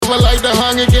never like the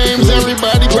Hunger Games.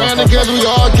 Everybody grinding because we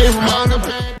all came from hunger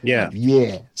pain.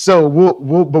 Yeah. So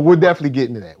we'll definitely get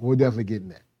into that.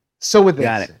 So with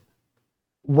that said,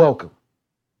 welcome.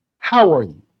 How are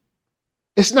you?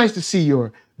 It's nice to see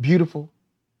your beautiful,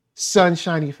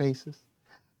 sunshiny faces.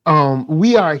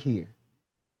 We are here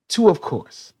to, of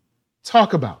course,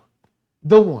 talk about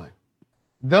the one,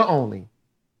 the only,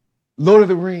 Lord of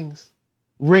the Rings,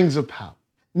 Rings of Power.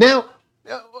 Now,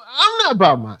 I'm not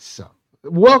about myself.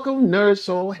 Welcome, Nerd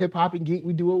Soul, Hip Hop and Geek.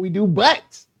 We do what we do,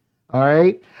 but, all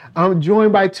right, I'm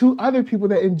joined by two other people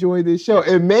that enjoy this show.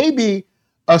 It may be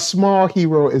a small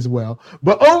hero as well.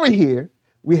 But over here,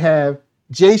 we have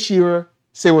Jay Shearer.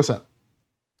 Say what's up.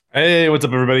 Hey, what's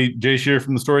up, everybody? Jay Shearer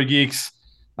from the Story Geeks.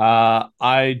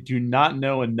 I do not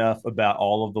know enough about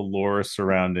all of the lore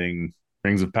surrounding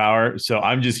Rings of Power, so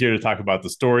I'm just here to talk about the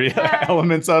story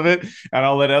elements of it, and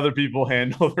I'll let other people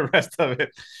handle the rest of it.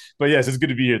 But yes, it's good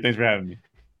to be here. Thanks for having me.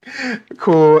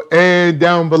 Cool. And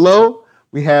down below,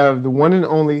 we have the one and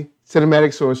only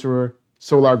cinematic sorcerer,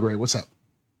 Solar Grey. What's up?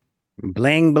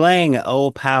 Bling bling,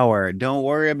 oh power. Don't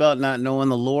worry about not knowing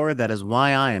the lore. That is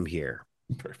why I am here.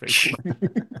 Perfect.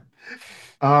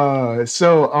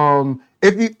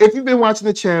 If you've been watching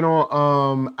the channel,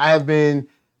 I have been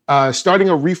starting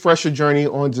a refresher journey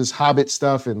on just Hobbit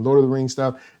stuff and Lord of the Rings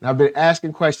stuff. And I've been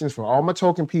asking questions for all my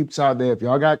Tolkien peeps out there. If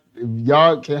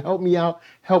y'all can help me out,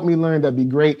 help me learn, that'd be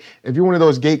great. If you're one of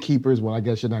those gatekeepers, well, I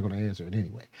guess you're not going to answer it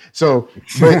anyway. So,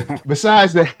 but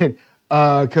besides that,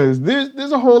 because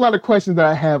there's a whole lot of questions that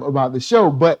I have about the show,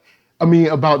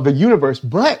 about the universe.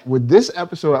 But with this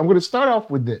episode, I'm going to start off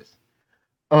with this.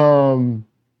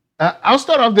 I'll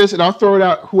start off this and I'll throw it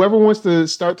out. Whoever wants to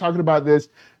start talking about this,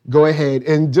 go ahead.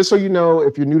 And just so you know,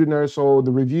 if you're new to Nerd Soul,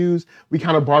 the reviews, we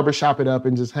kind of barbershop it up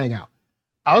and just hang out.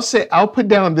 I'll put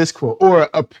down this quote or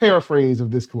a paraphrase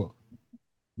of this quote.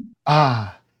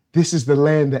 This is the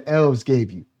land the elves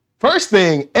gave you. First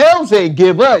thing, elves ain't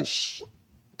give us.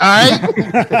 All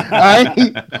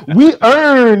right. We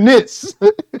earn this.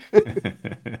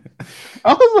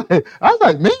 I was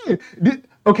like, man.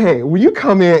 Okay, when you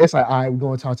come in, it's like, all right, we're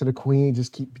going to talk to the queen.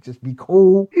 Just be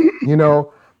cool,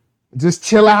 just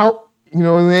chill out, and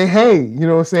then, hey, you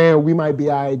know what I'm saying? We might be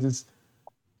all right, just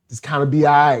kind of be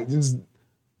all right, just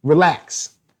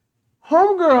relax.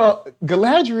 Homegirl,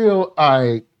 Galadriel, all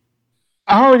right,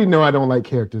 I already know I don't like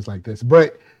characters like this,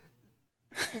 but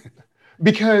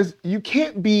because you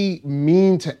can't be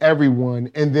mean to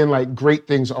everyone and then, like, great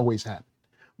things always happen.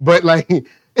 But, like,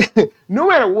 no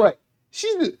matter what,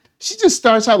 she just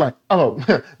starts out like, oh,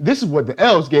 this is what the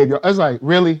elves gave you. I was like,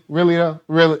 really?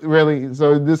 Really?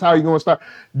 So this is how you're going to start?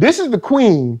 This is the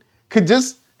queen, could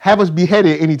just have us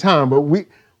beheaded any time, but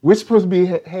we're supposed to be,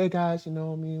 hey, guys, we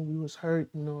was hurt,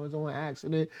 it was on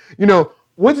accident.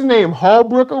 What's his name?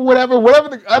 Hallbrook or whatever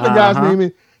the other guy's name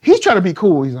is. He's trying to be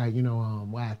cool. He's like,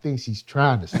 what I think she's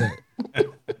trying to say.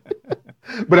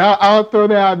 But I'll throw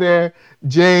that out there.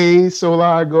 Jay,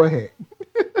 Solar, go ahead.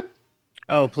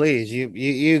 Oh, please,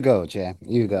 you go, Jay.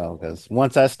 You go, because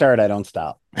once I start, I don't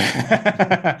stop.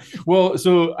 Well,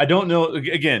 so I don't know.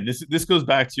 Again, this goes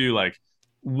back to, like,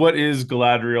 what is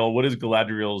Galadriel? What is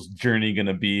Galadriel's journey going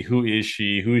to be? Who is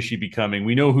she? Who is she becoming?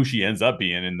 We know who she ends up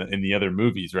being in the other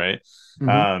movies, right?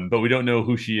 Mm-hmm. But we don't know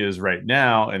who she is right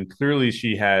now. And clearly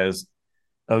she has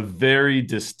a very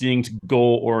distinct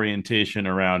goal orientation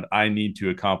around, I need to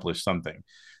accomplish something.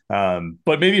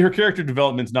 But maybe her character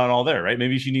development's not all there, right?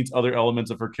 Maybe she needs other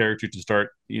elements of her character to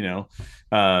start,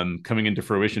 coming into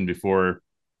fruition before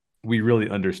we really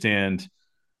understand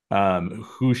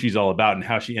who she's all about and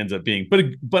how she ends up being.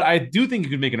 But I do think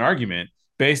you could make an argument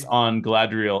based on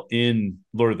Galadriel in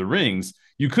Lord of the Rings.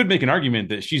 You could make an argument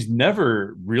that she's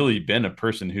never really been a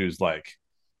person who's, like,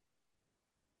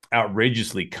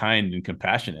 outrageously kind and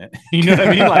compassionate. You know what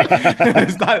I mean? Like,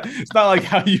 it's not like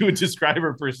how you would describe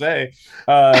her per se.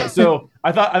 So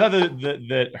I thought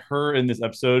that her in this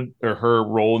episode, or her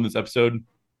role in this episode,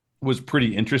 was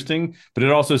pretty interesting, but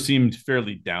it also seemed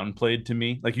fairly downplayed to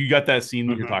me. Like, you got that scene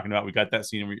that you're talking about. We got that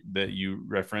scene that you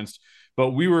referenced,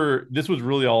 but this was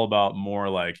really all about more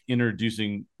like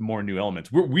introducing more new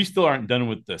elements. We still aren't done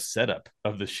with the setup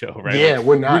of the show, right? Yeah, like,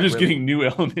 we're not. We're just getting new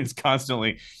elements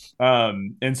constantly.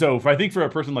 And so I think for a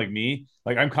person like me,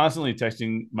 like, I'm constantly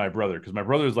texting my brother, because my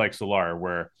brother is like Solar,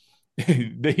 where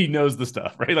he knows the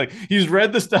stuff, right? Like, he's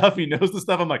read the stuff, he knows the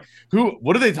stuff. I'm like,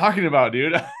 what are they talking about,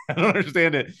 dude? I don't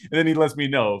understand it. And then he lets me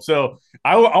know. So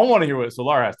I want to hear what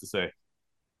Solar has to say.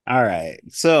 All right.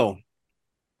 So,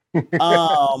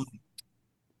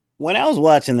 when I was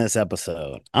watching this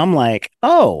episode, I'm like,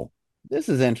 oh, this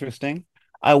is interesting.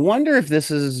 I wonder if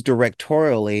this is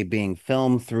directorially being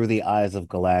filmed through the eyes of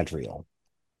Galadriel.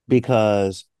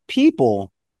 because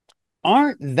people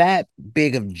aren't that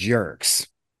big of jerks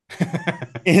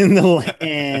in the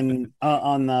in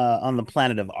on the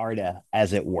planet of Arda,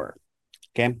 as it were.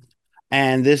 Okay.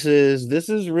 And this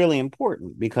is really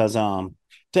important because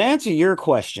to answer your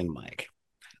question, Mike,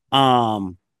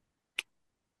 um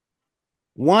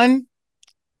one,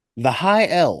 the high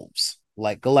elves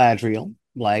like Galadriel,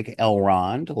 like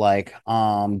Elrond, like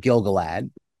Gilgalad,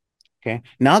 okay,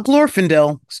 not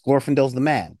Glorfindel, 'cause Glorfindel's the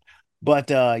man, but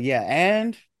yeah,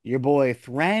 and your boy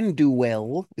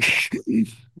Thranduil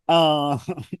uh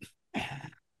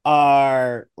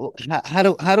are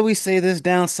how do we say this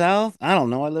down south? I don't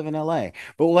know. I live in LA.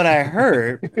 But what I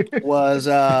heard was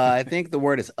I think the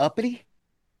word is uppity.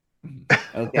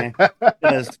 Okay.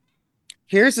 Because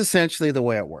here's essentially the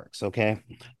way it works, okay?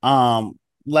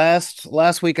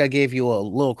 Last week I gave you a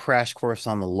little crash course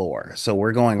on the lore. So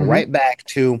we're going Mhm. right back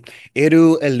to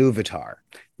Iru Iluvatar,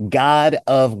 god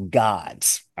of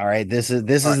gods. All right. This is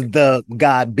Right. the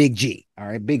god Big G. All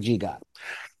right, Big G god.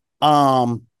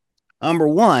 Um, number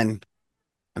one,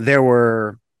 there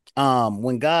were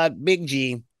when God Big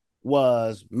G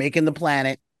was making the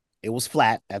planet, it was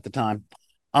flat at the time.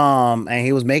 And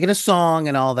he was making a song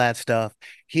and all that stuff.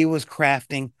 He was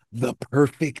crafting the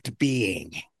perfect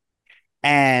being.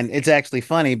 And it's actually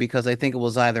funny because I think it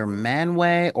was either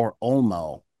Manwë or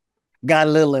Olmo got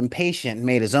a little impatient and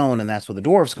made his own, and that's where the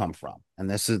dwarves come from. And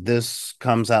this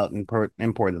comes out in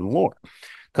important lore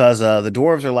because the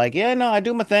dwarves are like, yeah, no, I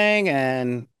do my thing,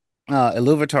 and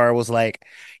Iluvatar was like,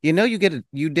 you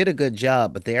did a good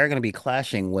job, but they are going to be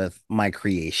clashing with my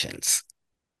creations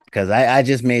because I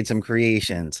just made some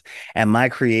creations, and my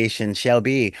creation shall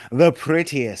be the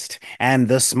prettiest and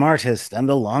the smartest and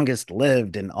the longest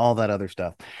lived and all that other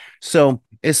stuff. So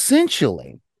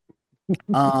essentially,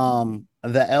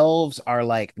 the elves are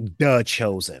like the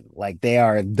chosen, like they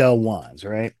are the ones,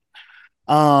 right?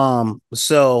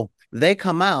 So they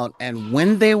come out, and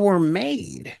when they were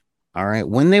made, all right,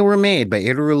 when they were made by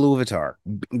Idir Ilúvatar,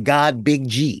 God Big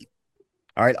G,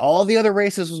 all right, all the other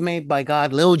races was made by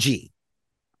God Lil G,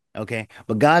 okay,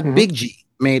 but God Mhm. Big G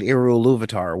made Idir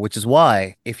Ilúvatar, which is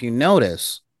why, if you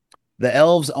notice, the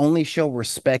elves only show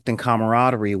respect and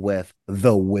camaraderie with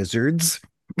the wizards,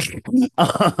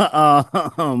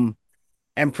 um,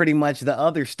 and pretty much the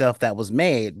other stuff that was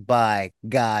made by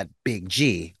God Big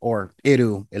G or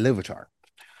Iru Ilúvatar.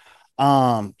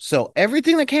 So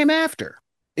everything that came after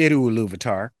Iru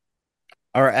Ilúvatar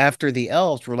or after the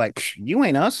elves were like, you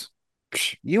ain't us.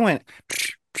 You ain't.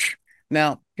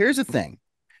 Now, here's the thing.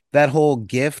 That whole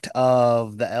gift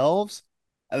of the elves,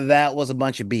 that was a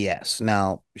bunch of BS.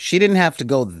 Now, she didn't have to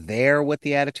go there with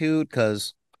the attitude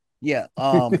because yeah,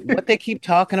 what they keep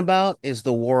talking about is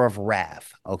the War of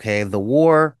Wrath, okay? The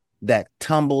war that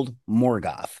tumbled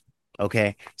Morgoth, okay?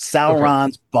 Okay.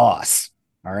 Sauron's boss.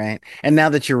 All right. And now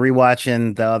that you're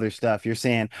rewatching the other stuff, you're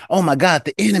saying, oh my God,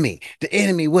 the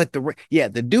enemy with yeah,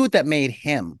 the dude that made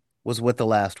him was with the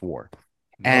last war. Okay.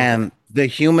 And the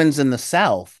humans in the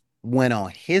South went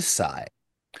on his side.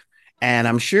 And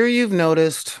I'm sure you've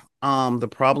noticed the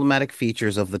problematic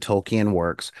features of the Tolkien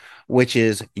works, which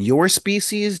is your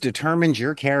species determines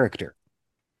your character.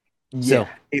 Yeah. So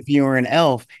if you're an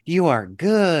elf, you are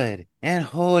good and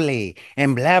holy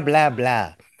and blah blah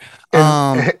blah. And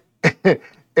Um,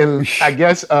 and I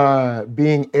guess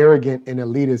being arrogant and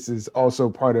elitist is also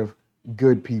part of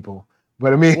good people.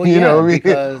 But I mean, well, yeah, I mean,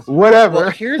 because well, whatever.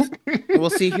 here's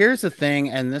the thing,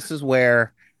 and this is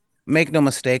where make no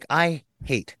mistake, I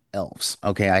hate elves.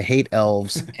 Okay, I hate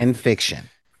elves in fiction.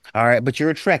 All right, but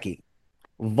you're a Trekkie.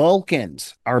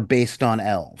 Vulcans are based on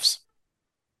elves.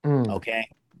 Mm, Okay.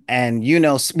 And you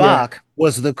know, yeah. Spock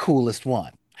was the coolest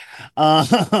one.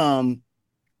 Um,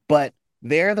 but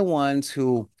they're the ones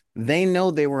who they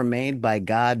know they were made by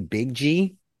God Big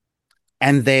G,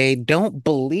 and they don't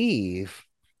believe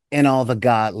in all the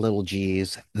God little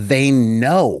G's. They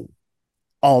know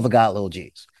all the God little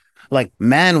G's. Like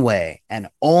Manwë and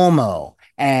Olmo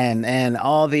and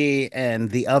all the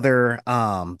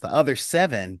other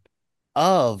seven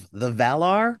of the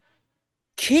Valar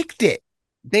kicked it.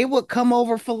 They would come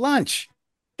over for lunch.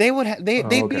 Oh, They'd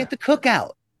be okay. at the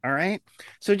cookout. All right.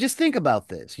 So just think about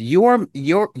this. You and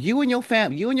your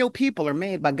family, you and your people are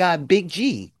made by God Big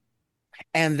G.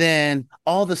 And then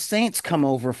all the saints come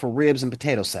over for ribs and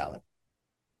potato salad.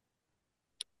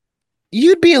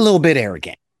 You'd be a little bit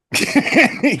arrogant.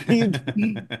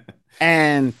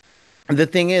 And the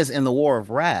thing is, in the War of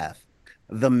Wrath,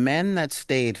 the men that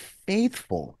stayed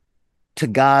faithful to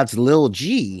God's Lil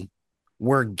G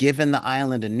were given the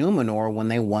island of Numenor when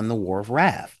they won the War of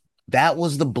Wrath. That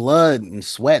was the blood and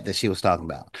sweat that she was talking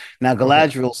about. Now, Okay.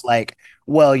 Galadriel's like,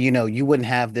 well, you wouldn't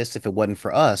have this if it wasn't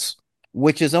for us,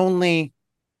 which is only,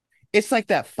 it's like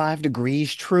that 5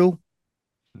 degrees true,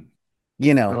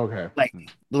 Okay.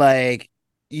 like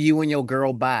you and your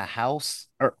girl buy a house,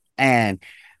 and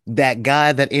that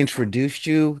guy that introduced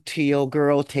you to your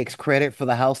girl takes credit for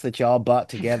the house that y'all bought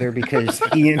together because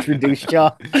he introduced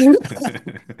y'all.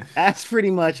 That's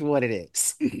pretty much what it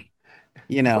is,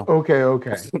 Okay.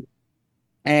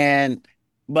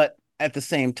 But at the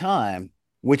same time,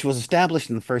 which was established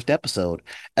in the first episode,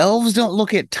 elves don't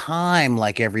look at time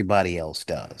like everybody else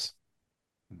does.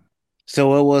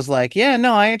 So it was like, yeah,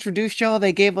 no, I introduced y'all.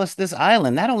 They gave us this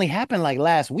island. That only happened like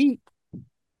last week.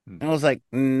 And I was like,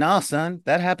 nah, son,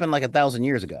 that happened like 1,000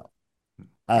 years ago.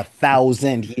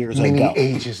 1,000 years Many ago.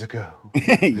 ages ago.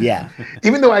 Yeah.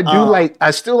 Even though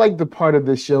I still like the part of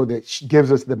the show that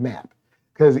gives us the map.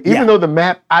 Because even though the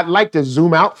map, I'd like to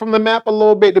zoom out from the map a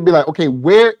little bit to be like, okay,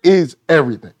 where is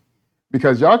everything?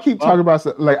 Because y'all keep talking about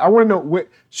stuff. Like, I want to know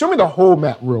show me the whole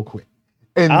map real quick.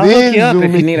 And I'll then look you up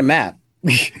if you need a map.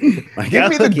 Give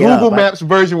me the Google Maps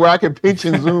version where I can pinch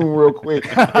and zoom real quick.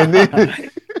 And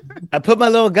then I put my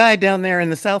little guy down there in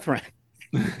the South Run.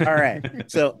 All right.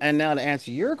 So, and now to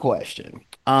answer your question,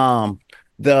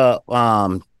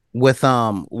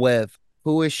 with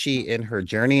who is she in her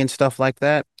journey and stuff like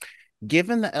that,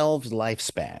 given the elves'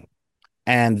 lifespan,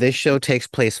 and this show takes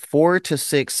place 4,000 to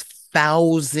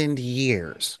 6,000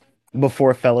 years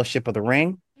before Fellowship of the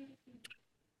Ring,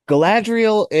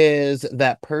 Galadriel is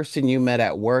that person you met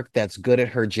at work that's good at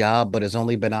her job, but has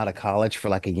only been out of college for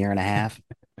like a year and a half.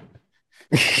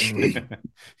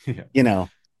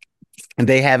 And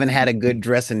they haven't had a good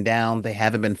dressing down. They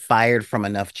haven't been fired from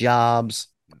enough jobs.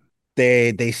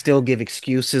 They still give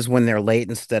excuses when they're late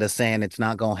instead of saying it's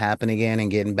not going to happen again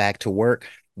and getting back to work.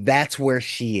 That's where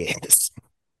she is.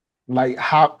 Like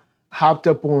hopped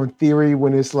up on theory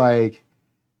when it's like,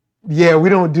 we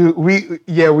don't do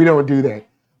that.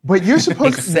 But you're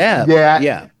supposed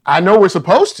to. I know we're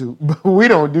supposed to, but we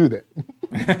don't do that.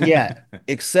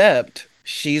 Except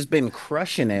she's been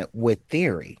crushing it with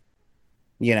theory,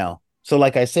 So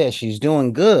like I said, she's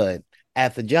doing good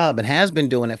at the job and has been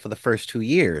doing it for the first 2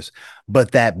 years,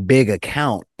 but that big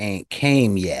account ain't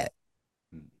came yet.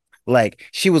 Like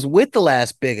she was with the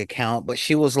last big account, but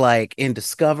she was like in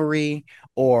discovery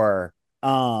or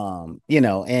and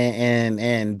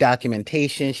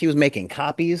documentation. She was making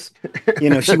copies.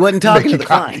 She wasn't talking to the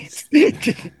clients.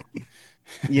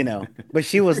 But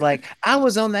she was like, I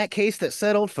was on that case that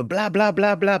settled for blah blah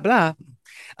blah blah blah.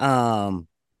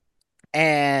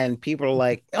 And people are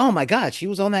like, oh my God, she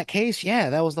was on that case. Yeah,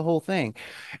 that was the whole thing.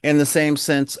 In the same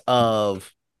sense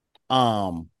of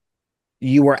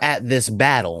you were at this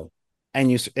battle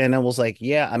and it was like,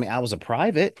 yeah, I mean, I was a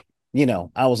private,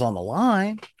 I was on the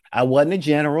line. I wasn't a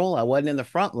general. I wasn't in the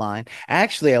front line.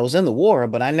 Actually, I was in the war,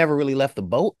 but I never really left the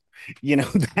boat.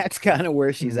 That's kind of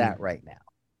where she's at right now.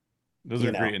 Those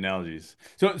are great analogies.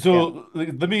 So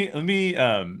let me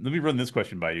run this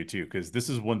question by you too, because this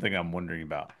is one thing I'm wondering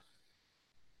about.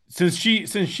 Since she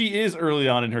is early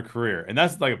on in her career, and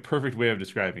that's like a perfect way of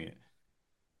describing it.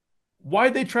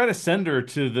 Why'd they try to send her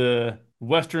to the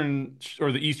western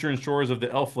or the eastern shores of the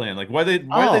Elfland? Like why did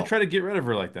they try to get rid of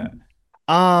her like that?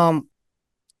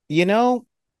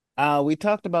 We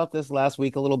talked about this last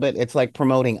week a little bit. It's like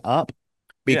promoting up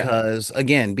because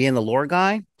again, being the lore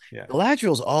guy,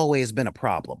 Galadriel's always been a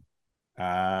problem.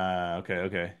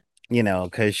 Okay.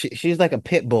 Because she's like a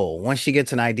pit bull. Once she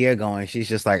gets an idea going, she's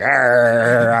just like,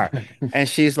 and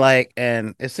she's like,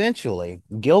 and essentially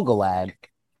Gil-galad,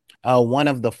 one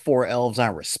of the 4 elves I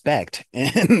respect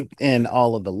in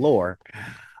all of the lore,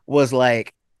 was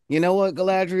like, you know what,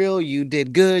 Galadriel, you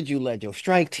did good. You led your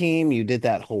strike team. You did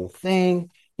that whole thing.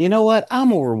 You know what? I'm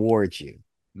going to reward you.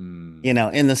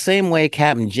 In the same way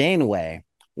Captain Janeway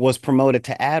was promoted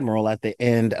to Admiral at the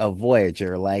end of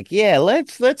Voyager. Like, yeah,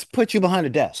 let's put you behind a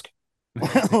desk.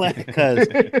 Because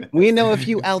we know if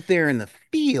you out there in the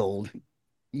field,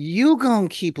 you going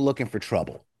to keep looking for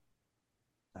trouble.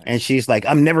 And she's like,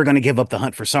 I'm never going to give up the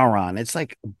hunt for Sauron. It's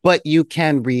like, but you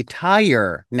can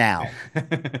retire now.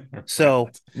 So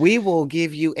we will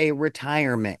give you a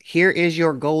retirement. Here is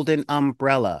your golden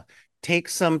umbrella. Take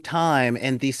some time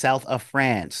in the south of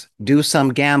France. Do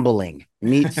some gambling.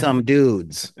 Meet some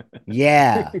dudes.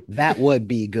 Yeah, that would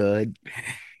be good.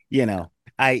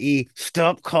 I.e.,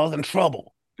 stop causing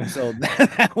trouble. So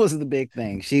that was the big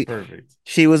thing. She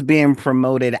was being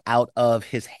promoted out of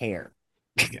his hair.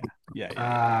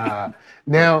 Yeah.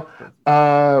 Now,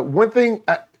 one thing.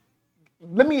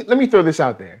 Let me throw this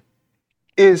out there.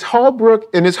 Is Halbrook,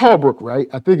 and it's Halbrook, right?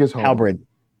 I think it's Halbrook.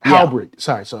 Halberd.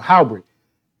 Sorry, so Halberd.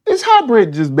 Is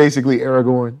Halberd just basically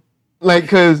Aragorn? Like,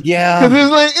 cause Yeah. it's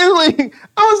like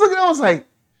I was like,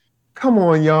 come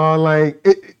on, y'all,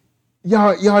 like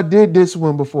y'all did this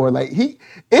one before. Like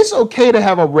it's okay to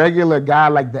have a regular guy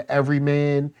like the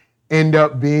everyman end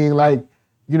up being like,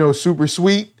 super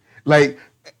sweet. Like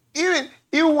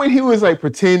even when he was like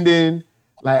pretending,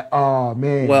 like, oh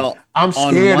man, Well, I'm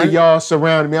on scared of one y'all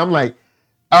surrounding me.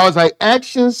 I was like,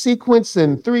 action sequence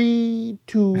in 3,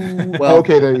 2. well,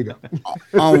 Okay, there you go.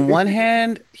 on one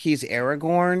hand, he's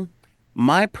Aragorn.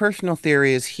 My personal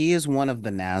theory is he is one of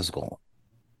the Nazgul.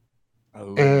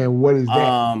 Oh. And what is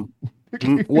that?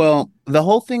 Well, the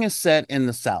whole thing is set in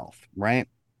the South, right?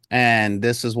 And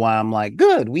this is why I'm like,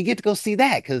 good, we get to go see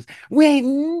that because we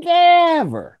ain't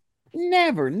never,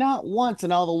 not once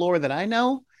in all the lore that I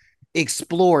know,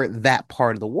 explore that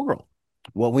part of the world.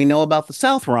 What we know about the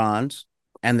Southrons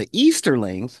and the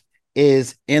Easterlings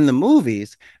is in the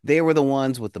movies, they were the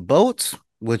ones with the boats,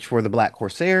 which were the Black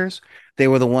Corsairs. They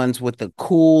were the ones with the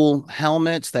cool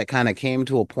helmets that kind of came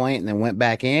to a point and then went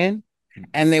back in.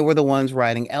 And they were the ones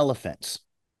riding elephants.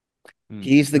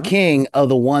 He's the king of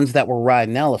the ones that were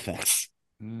riding elephants.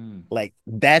 Like,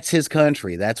 that's his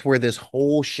country. That's where this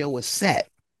whole show is set.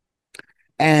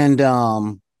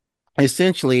 And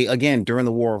essentially, again, during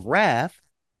the War of Wrath,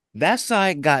 that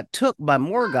side got took by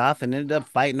Morgoth and ended up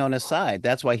fighting on his side.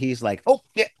 That's why he's like, oh,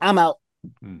 yeah, I'm out.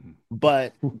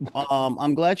 But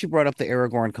I'm glad you brought up the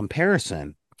Aragorn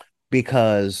comparison,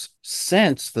 because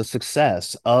since the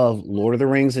success of Lord of the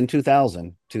Rings in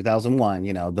 2001,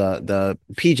 the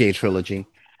PJ trilogy,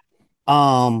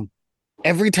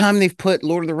 every time they've put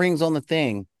Lord of the Rings on the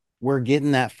thing, we're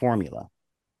getting that formula.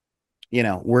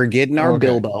 We're getting our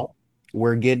Bilbo,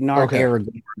 we're getting our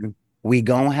Aragorn, we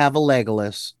gonna have a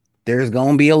Legolas, there's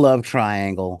gonna be a love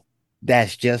triangle.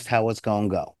 That's just how it's gonna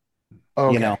go.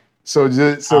 Okay. So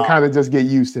kind of just get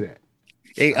used to that.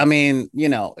 I mean,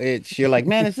 you're like,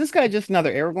 man, is this guy just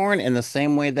another Aragorn? In the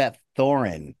same way that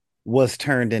Thorin was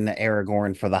turned into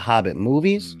Aragorn for the Hobbit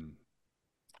movies,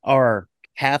 or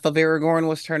half of Aragorn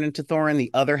was turned into Thorin,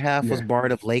 the other half was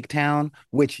Bard of Lake Town,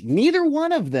 which neither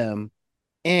one of them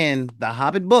in the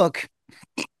Hobbit book,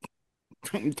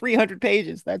 300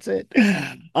 pages, that's it.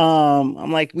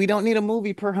 I'm like, we don't need a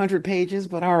movie per 100 pages,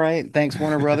 but all right, thanks,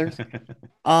 Warner Brothers.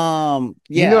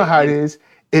 You know how it is.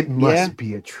 It must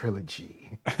be a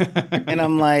trilogy. And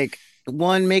I'm like,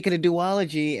 one, make it a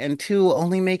duology, and two,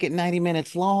 only make it 90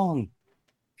 minutes long.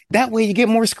 That way you get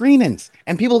more screenings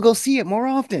and people go see it more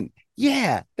often.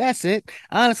 Yeah, that's it.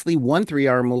 Honestly, 1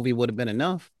 3-hour movie would have been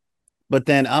enough. But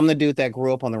then I'm the dude that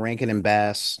grew up on the Rankin and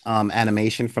Bass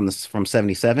animation from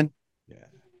 77. Yeah.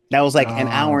 That was like an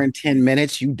hour and 10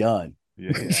 minutes, you done.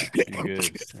 Yeah,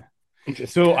 good.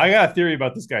 So I got a theory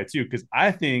about this guy too, because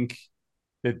I think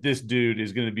that this dude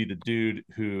is going to be the dude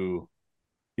who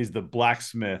is the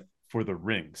blacksmith for the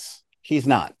rings. He's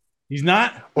not. He's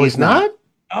not? Oh, he's not?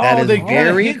 Oh, that is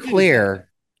very clear.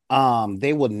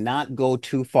 They would not go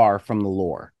too far from the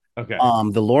lore. Okay.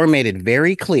 The lore made it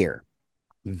very clear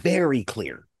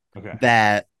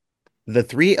that the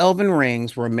 3 elven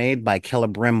rings were made by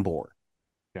Celebrimbor.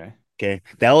 Okay.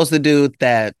 That was the dude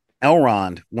that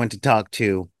Elrond went to talk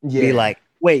to. Be like,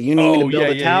 wait, you need me to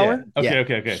build a tower?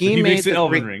 Okay. He makes the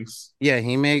elven rings. Yeah,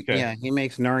 he makes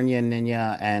Narnia,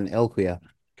 Ninya, and Ilquia.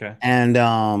 Okay. And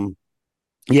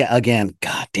again,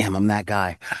 god damn, I'm that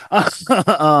guy. No,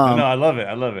 I love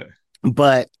it.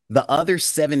 But the other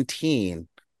 17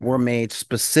 were made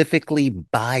specifically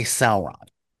by Sauron.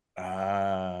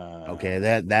 Okay,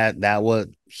 that was,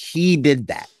 he did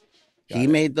that. He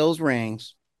made those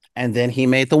rings, and then he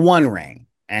made the one ring,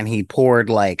 and he poured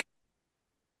like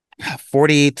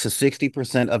 40 to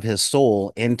 60% of his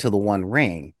soul into the one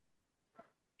ring.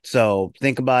 So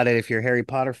think about it. If you're a Harry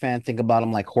Potter fan, think about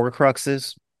them like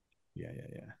Horcruxes.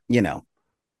 Yeah.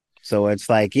 So it's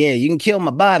like, yeah, you can kill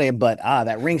my body, but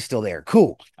that ring's still there.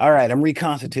 Cool. All right, I'm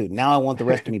reconstituted. Now I want the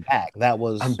rest of me back.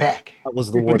 I'm back. That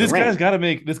was the word. This guy's got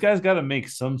to make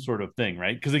some sort of thing,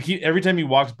 right? Because every time he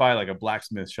walks by like a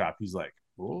blacksmith shop, he's like,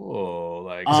 oh,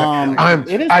 like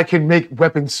I can make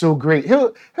weapons so great.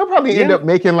 He'll probably end up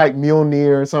making like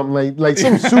Mjolnir or something, like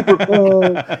some super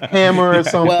cool hammer or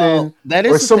something,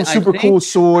 or some super cool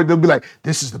sword. They'll be like,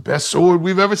 this is the best sword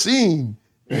we've ever seen.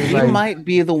 He might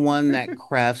be the one that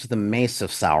crafts the mace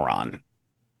of Sauron.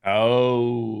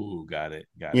 Oh, got it.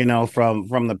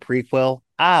 From the prequel.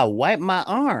 Wipe my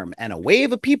arm and a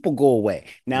wave of people go away.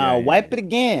 Now wipe it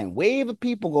again. Wave of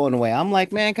people going away. I'm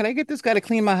like, man, can I get this guy to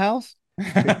clean my house?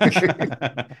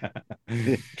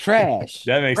 Trash.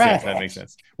 That makes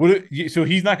sense. So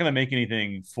he's not going to make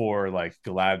anything for like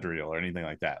Galadriel or anything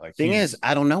like that. Like, thing is,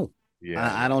 I don't know.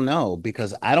 I don't know,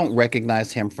 because I don't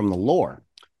recognize him from the lore.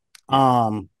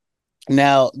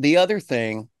 Now, the other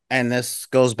thing, and this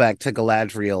goes back to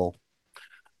Galadriel,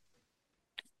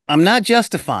 I'm not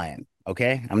justifying,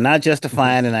 okay? I'm not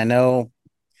justifying, and I know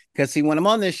because see, when I'm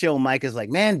on this show, Mike is like,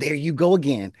 man, there you go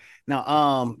again.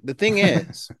 Now, the thing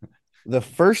is, the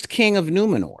first king of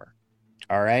Numenor,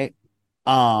 all right,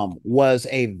 was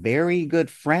a very good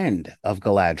friend of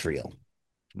Galadriel.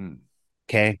 Hmm.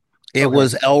 Okay. It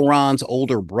was Elrond's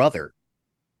older brother,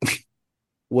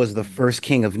 was the first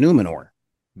king of Numenor.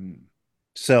 Hmm.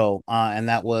 So, and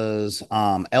that was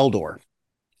Eldor.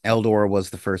 Eldor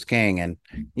was the first king, and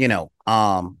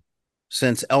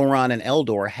since Elrond and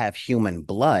Eldor have human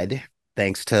blood,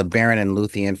 thanks to Beren and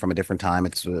Luthien from a different time,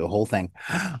 it's the whole thing.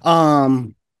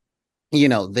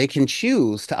 They can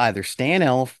choose to either stay an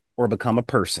elf or become a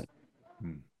person.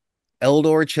 Hmm.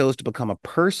 Eldor chose to become a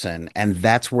person, and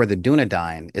that's where the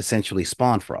Dunedain essentially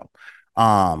spawned from.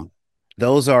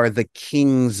 Those are the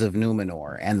kings of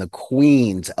Numenor and the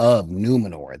queens of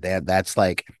Numenor.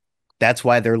 That's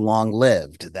why they're long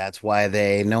lived. That's why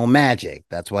they know magic.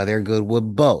 That's why they're good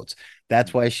with boats.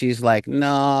 That's why she's like,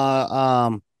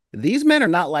 nah, these men are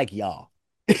not like y'all.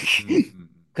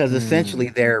 Because essentially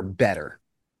they're better.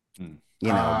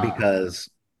 Because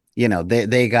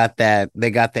they got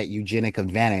that eugenic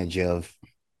advantage of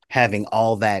having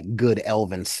all that good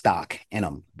elven stock in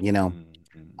them,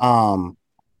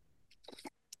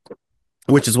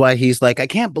 which is why he's like, I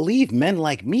can't believe men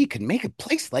like me could make a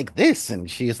place like this. And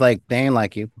she's like, they ain't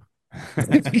like you.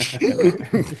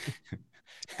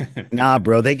 Nah,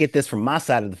 bro, they get this from my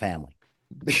side of the family.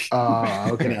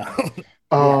 Okay.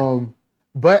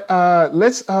 But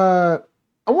let's I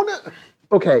want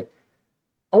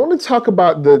to talk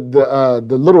about the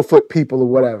Littlefoot people or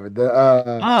whatever. The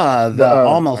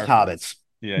almost hobbits.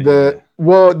 They're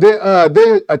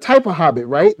a type of hobbit,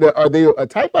 right? Are they a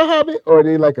type of hobbit, or are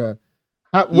they like a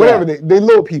whatever? They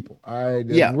little people. All right,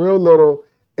 they're real little,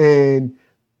 and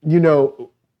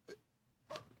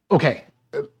okay,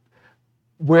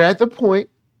 we're at the point,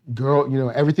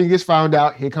 girl. Everything gets found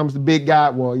out. Here comes the big guy.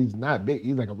 Well, he's not big.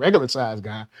 He's like a regular sized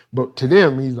guy, but to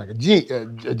them, he's like a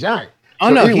giant. Oh,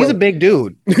 so no, anyway, he's a big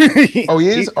dude. Oh, he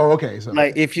is? Okay. So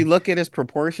like if you look at his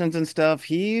proportions and stuff,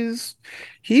 he's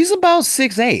about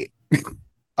 6'8".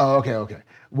 Oh, okay.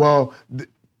 Well,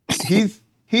 he's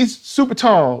super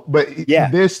tall, but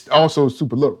they're also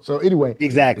super little. So anyway,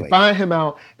 exactly. They find him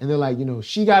out, and they're like,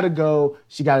 she got to go.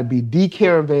 She got to be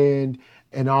decaravaned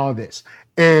and all this.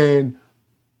 And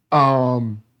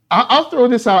I'll throw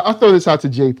this out. I'll throw this out to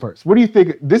Jay first. What do you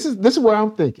think? This is what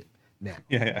I'm thinking now.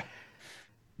 Yeah.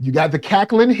 You got the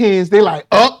cackling hens. They like,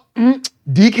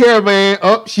 decaravan.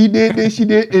 She did this. She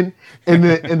did, and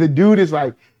the dude is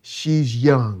like, she's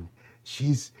young.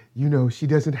 She's she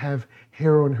doesn't have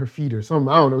hair on her feet or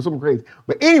something. I don't know, something crazy.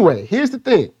 But anyway, here's the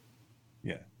thing.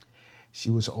 Yeah. She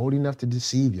was old enough to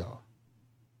deceive y'all.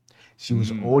 She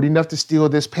was old enough to steal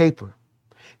this paper.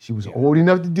 She was old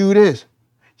enough to do this.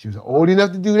 She was old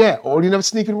enough to do that. Old enough to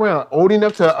sneak around. Old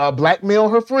enough to blackmail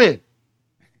her friend.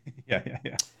 Yeah.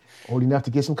 Old enough to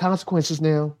get some consequences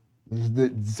now.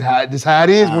 This is how it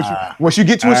is. Once you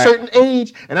get to a certain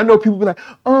age, and I know people be like,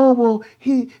 oh, well,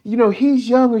 he's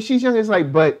young or she's young. It's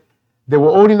like, but they were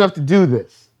old enough to do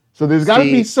this. So there's got to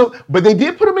be but they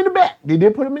did put him in the back. They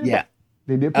did put him in the back.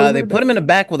 They did put him in the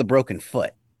back with a broken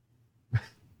foot.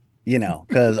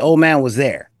 Because old man was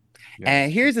there. Yeah.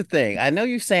 And here's the thing. I know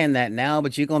you're saying that now,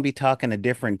 but you're going to be talking a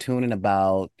different tune in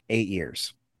about 8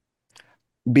 years.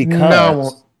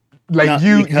 Because...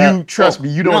 you trust me,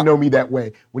 you don't know me that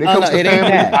way. When it comes to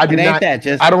family, I do not.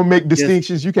 I don't make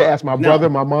distinctions. You can ask my brother,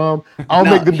 my mom. I don't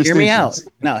make them distinctions.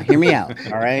 Hear me out.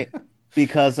 All right,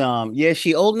 because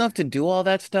she old enough to do all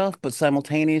that stuff, but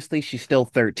simultaneously she's still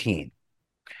 13.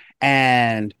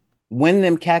 And when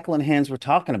them cackling hens were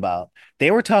talking about, they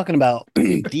were talking about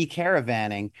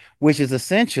decaravanning, which is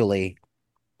essentially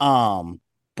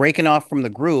breaking off from the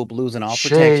group, losing all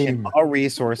protection, all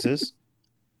resources.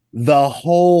 The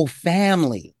whole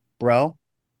family, bro.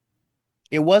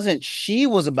 It wasn't she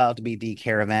was about to be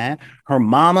decaravan. Her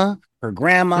mama, her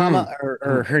grandmama,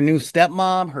 her new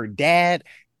stepmom, her dad,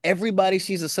 everybody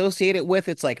she's associated with,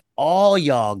 it's like all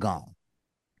y'all gone.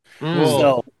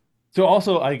 So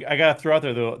also I gotta throw out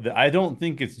there though that I don't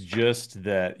think it's just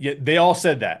that. Yeah, they all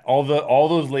said that. All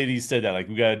those ladies said that, like,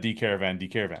 we got a decaravan.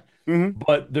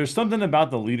 But there's something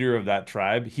about the leader of that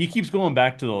tribe. He keeps going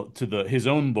back to his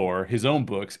own lore, his own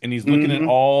books, and he's looking at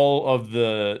all of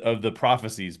the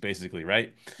prophecies, basically,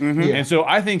 right? And so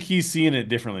I think he's seeing it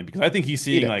differently, because I think he's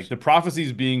seeing like the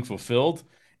prophecies being fulfilled,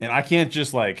 and I can't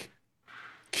just like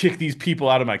kick these people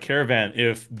out of my caravan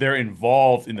if they're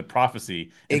involved in the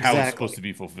prophecy and how it's supposed to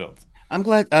be fulfilled.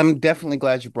 I'm definitely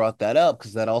glad you brought that up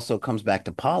because that also comes back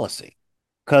to policy.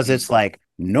 Because it's like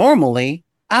normally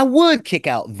I would kick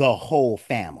out the whole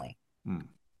family,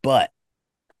 but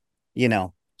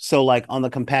so like on the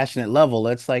compassionate level,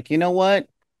 it's like, you know what?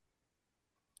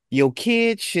 Your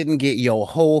kid shouldn't get your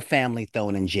whole family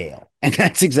thrown in jail. And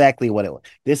that's exactly what it was.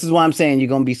 This is why I'm saying you're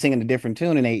going to be singing a different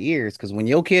tune in 8 years. Because when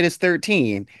your kid is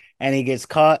 13 and he gets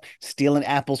caught stealing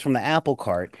apples from the apple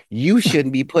cart, you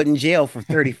shouldn't be put in jail for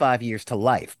 35 years to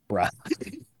life, bro.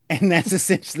 And that's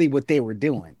essentially what they were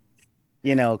doing,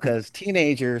 because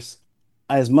teenagers,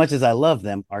 as much as I love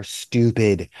them, are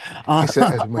stupid. I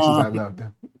said as much as I love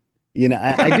them.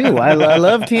 I do. I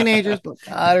love teenagers, but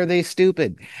God, are they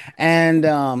stupid? And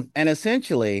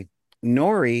essentially,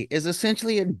 Nori is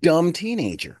essentially a dumb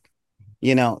teenager.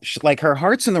 Like her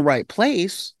heart's in the right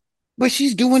place, but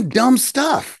she's doing dumb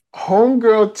stuff.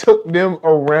 Homegirl took them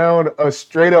around a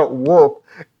straight up wolf,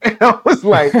 and I was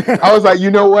like, you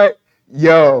know what,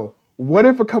 yo, what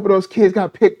if a couple of those kids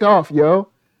got picked off, yo?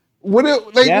 Then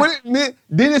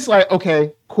it's like,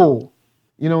 okay, cool.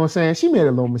 You know what I'm saying? She made a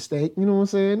little mistake. You know what I'm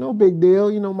saying? No big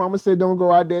deal. Mama said don't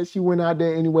go out there. She went out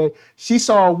there anyway. She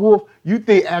saw a wolf. You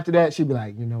think after that she'd be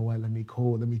like, you know what? Let me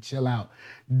chill out.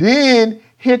 Then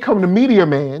here come the Meteor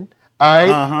Man. All right.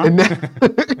 Uh-huh. And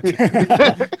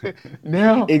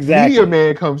now exactly. Meteor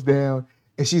Man comes down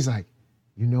and she's like,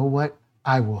 you know what?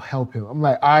 I will help him. I'm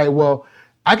like, all right, well,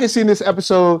 I can see in this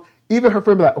episode, even her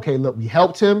friend be like, okay, look, we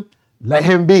helped him. Let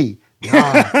him be.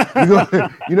 Look,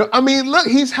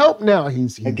 he's helped now.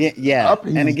 He's again, yeah. Up.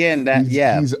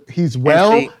 He's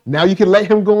well. Now you can let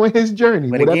him go on his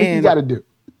journey. Whatever you got to do.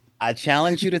 I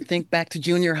challenge you to think back to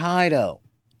junior high, though.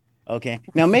 Okay.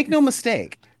 Now, make no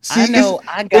mistake. See,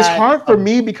 it's hard for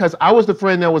me because I was the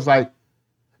friend that was like,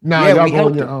 "Nah, y'all go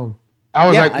on your own." I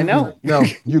was like, "I know. No,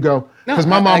 you go," because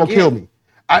my mom will kill me.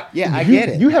 I get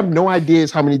it. You have no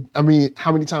ideas how many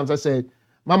times I said,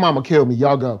 "My mom will kill me."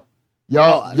 Y'all go.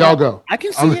 Y'all go. I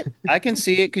can see it. I can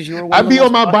see it because you were. I'd be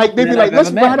on my bike. They'd be like, "Let's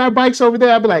ride our bikes over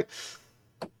there." I'd be like,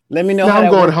 "Let me know how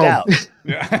that worked out."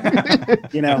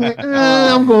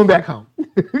 I'm going back home.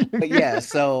 But yeah,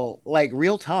 so like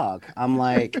real talk, I'm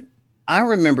like, I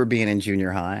remember being in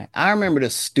junior high. I remember the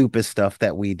stupid stuff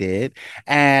that we did,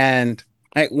 and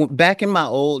back in my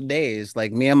old days,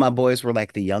 like me and my boys were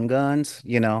like the young guns,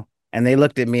 and they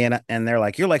looked at me and they're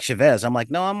like, "You're like Chavez." I'm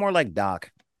like, "No, I'm more like Doc."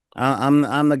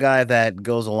 I'm the guy that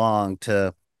goes along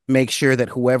to make sure that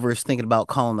whoever is thinking about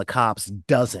calling the cops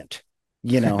doesn't,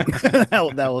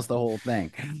 that was the whole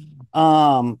thing.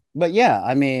 But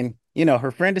yeah,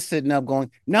 her friend is sitting up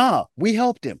going, "No, we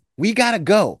helped him. We gotta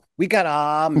go. We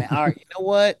gotta, man, all right, you know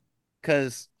what?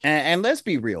 Because and let's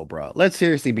be real, bro. Let's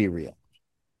seriously be real.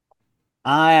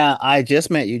 I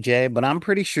just met you, Jay, but I'm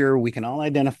pretty sure we can all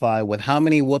identify with how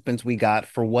many whoopings we got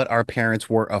for what our parents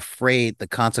were afraid the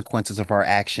consequences of our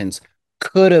actions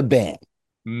could have been.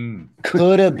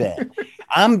 Could have been.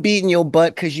 I'm beating your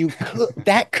butt because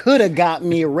that could have got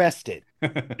me arrested.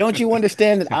 Don't you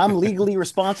understand that I'm legally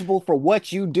responsible for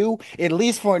what you do at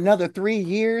least for another 3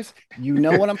 years? You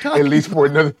know what I'm talking about. At least for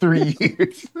another 3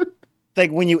 years.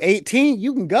 Like when you're 18,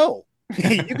 you can go.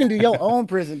 You can do your own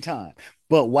prison time.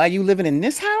 But why you living in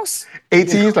this house?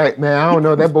 18 is like, man, I don't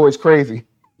know. That boy's crazy.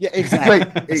 Yeah, exactly.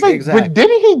 Exactly. But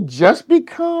didn't he just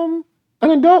become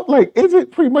an adult? Like, is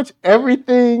it pretty much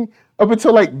everything up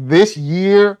until like this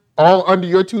year all under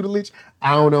your tutelage?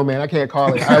 I don't know, man. I can't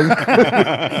call it.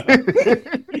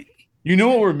 You know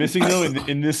what we're missing though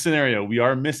in this scenario? We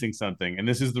are missing something, and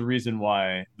this is the reason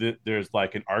why there's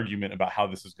like an argument about how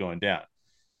this is going down.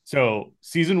 So,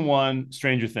 season 1,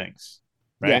 Stranger Things,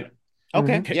 right? Yeah.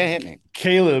 Okay. Yeah, hit me.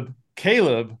 Caleb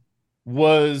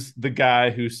was the guy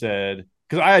who said,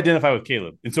 because I identify with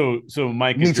Caleb, and so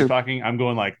Mike, if you're talking, I'm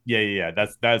going like, yeah.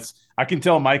 That's. I can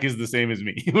tell Mike is the same as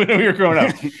me when we were growing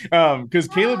up, because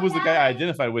Caleb was the guy I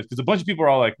identified with. Because a bunch of people are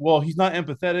all like, well, he's not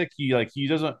empathetic. He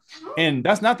doesn't, and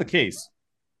that's not the case.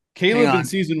 Caleb in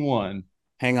season 1.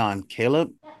 Hang on,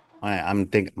 Caleb. I'm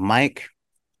thinking Mike.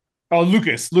 Oh,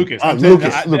 Lucas. Lucas.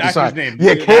 Actor's name.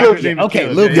 Yeah, Caleb. Okay,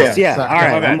 Lucas. Yeah. All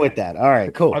right, I'm with that. All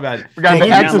right, cool. The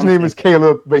actor's name is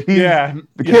Caleb, but the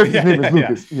character's name is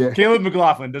Lucas. Yeah. Caleb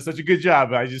McLaughlin does such a good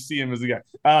job. I just see him as the guy.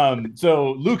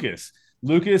 So Lucas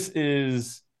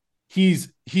is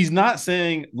he's not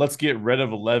saying let's get rid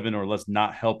of 11 or let's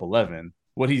not help 11.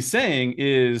 What he's saying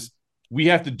is we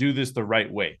have to do this the right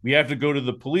way. We have to go to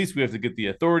the police. We have to get the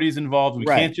authorities involved. We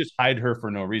can't just hide her for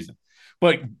no reason.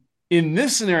 But in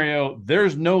this scenario,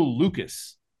 there's no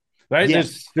Lucas, right?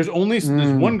 Yes. There's only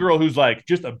there's one girl who's like,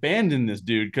 just abandon this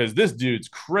dude because this dude's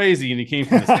crazy and he came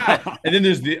from the sky. And then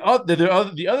there's the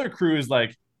other crew is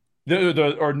like,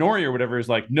 or Nori or whatever is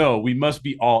like, no, we must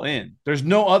be all in. There's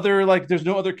no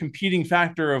other competing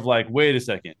factor of like, wait a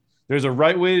second. There's a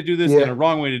right way to do this and a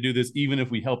wrong way to do this, even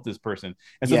if we help this person.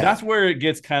 And so that's where it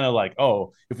gets kind of like,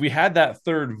 oh, if we had that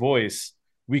third voice,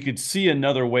 we could see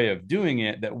another way of doing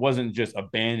it that wasn't just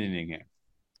abandoning it.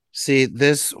 See,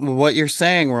 what you're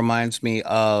saying reminds me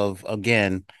of,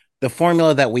 again, the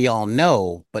formula that we all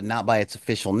know, but not by its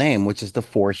official name, which is the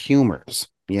four humors.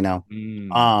 You know,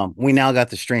 we now got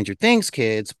the Stranger Things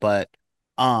kids, but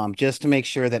just to make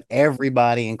sure that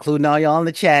everybody, including all y'all in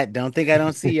the chat, don't think I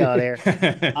don't see y'all there,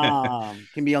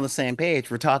 can be on the same page.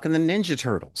 We're talking the Ninja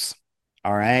Turtles.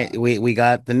 All right. We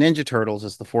got the Ninja Turtles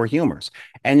as the four humors.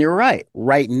 And you're right.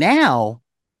 Right now,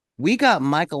 we got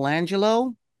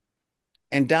Michelangelo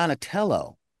and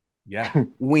Donatello. Yeah.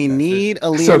 We need a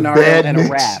Leonardo and a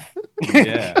Raph.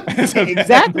 Yeah.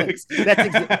 Exactly.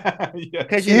 That's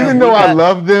because even though I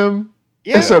love them,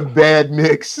 it's a bad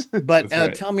mix. But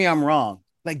tell me I'm wrong.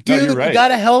 Like, dude, you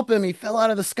gotta help him. He fell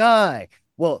out of the sky.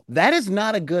 Well, that is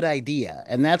not a good idea,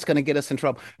 and that's going to get us in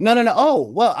trouble. No. Oh,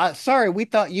 well, sorry, we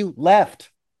thought you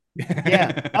left.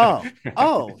 Yeah.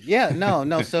 Oh, yeah.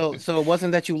 No. So it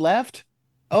wasn't that you left.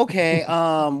 Okay.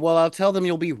 Well, I'll tell them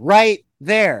you'll be right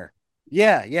there.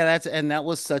 Yeah. That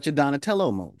was such a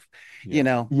Donatello move. Yeah. You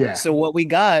know. Yeah. So what we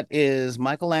got is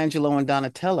Michelangelo and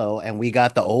Donatello, and we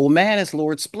got the old man as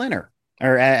Lord Splinter,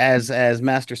 or as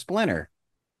Master Splinter.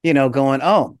 You know, going,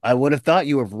 oh, I would have thought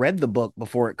you have read the book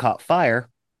before it caught fire.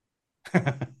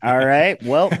 All right.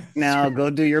 Well, now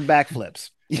go do your backflips.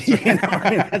 You know,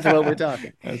 that's what we're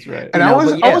talking. That's right. And I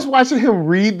was watching him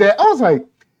read that. I was like,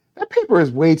 that paper is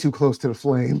way too close to the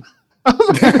flame.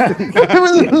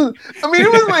 It was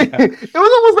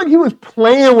almost like he was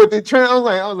playing with it. I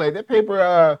was like, that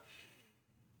paper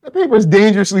is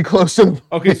dangerously close to the flame.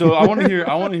 Okay, so I want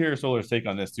to hear Solar's take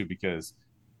on this too, because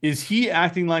is he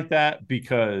acting like that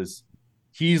because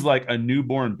he's like a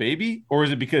newborn baby, or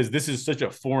is it because this is such a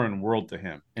foreign world to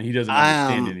him and he doesn't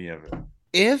understand any of it?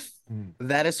 If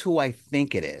that is who I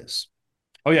think it is.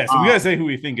 Oh yeah, so we gotta say who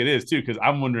we think it is too, because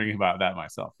I'm wondering about that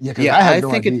myself. Yeah, I have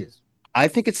no idea. I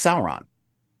think it's Sauron.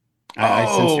 I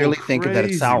sincerely think that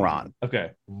it's Sauron.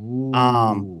 Okay.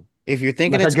 If you're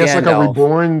thinking it's Gandalf, like a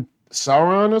reborn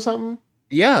Sauron or something.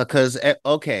 Yeah, because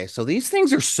so these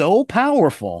things are so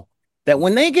powerful that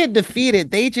when they get defeated,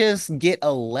 they just get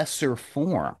a lesser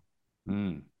form.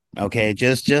 Okay,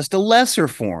 just a lesser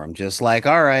form. Just like,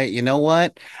 all right, you know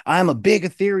what? I'm a big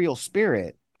ethereal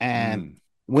spirit. And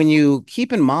when you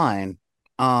keep in mind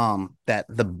that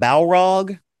the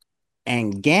Balrog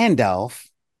and Gandalf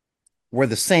were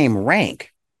the same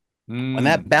rank, when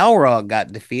that Balrog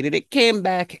got defeated, it came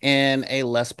back in a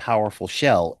less powerful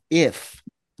shell if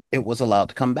it was allowed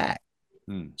to come back.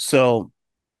 So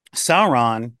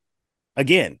Sauron,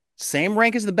 again, same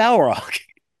rank as the Balrog,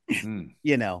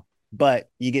 you know, but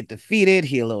you get defeated.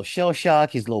 He a little shell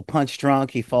shock. He's a little punch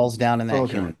drunk. He falls down in that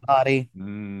human body,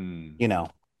 you know.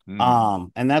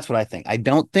 And that's what I think. I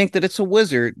don't think that it's a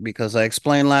wizard because I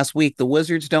explained last week, the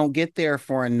wizards don't get there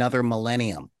for another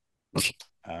millennium,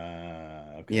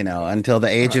 you know, until the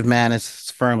age of man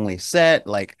is firmly set.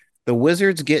 Like the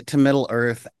wizards get to Middle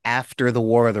Earth after the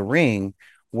War of the Ring,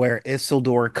 where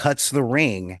Isildur cuts the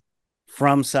ring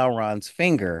from Sauron's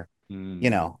finger, you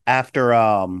know, after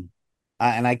and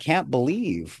I can't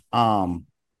believe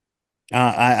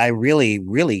I really,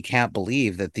 really can't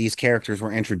believe that these characters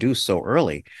were introduced so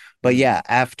early. But yeah,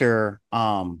 after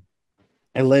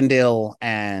Elendil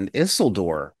and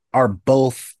Isildur are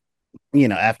both, you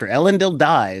know, after Elendil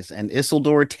dies and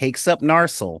Isildur takes up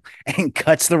Narsil and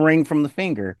cuts the ring from the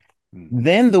finger,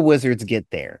 then the wizards get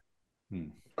there.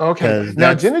 Okay.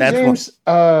 Now, Jenna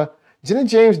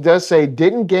James does say,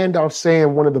 didn't Gandalf say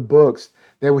in one of the books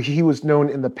that he was known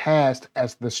in the past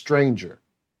as the Stranger?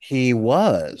 He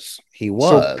was.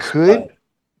 So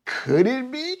could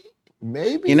it be?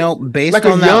 Maybe. You know, based like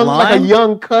on that line, like a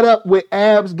young cut up with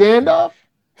abs Gandalf.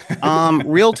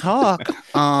 Real talk.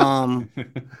 No,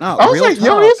 I was like,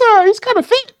 yo, he's kind of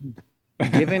fit.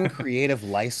 Given creative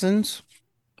license,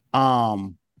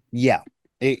 yeah,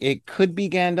 it could be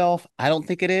Gandalf. I don't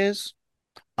think it is.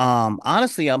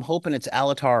 Honestly, I'm hoping it's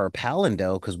Alatar or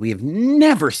Palindel because we have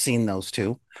never seen those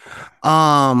two.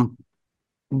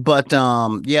 But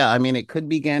yeah, I mean, it could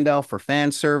be Gandalf for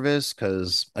fan service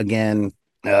because again,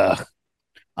 it's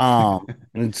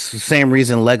the same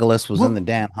reason Legolas was in the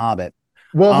damn Hobbit.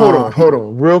 Well, hold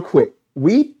on, real quick.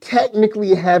 We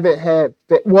technically haven't had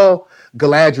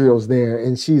Galadriel's there,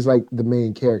 and she's like the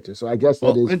main character. So I guess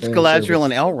it's Galadriel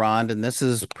and Elrond, and this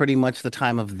is pretty much the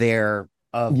time of their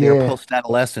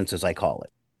post-adolescence, as I call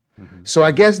it. So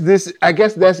I guess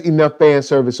that's enough fan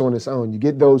service on its own. You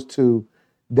get those two,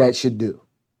 that should do.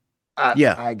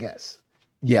 I guess.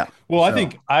 Yeah. Well, I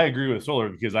think I agree with Solar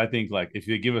because I think like if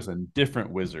they give us a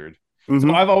different wizard. Mm-hmm.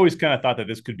 So I've always kind of thought that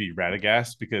this could be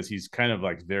Radagast because he's kind of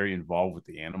like very involved with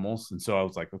the animals. And so I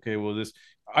was like, okay, well,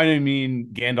 I mean,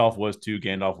 Gandalf was too.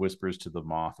 Gandalf whispers to the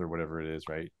moth or whatever it is,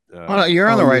 right? Well, you're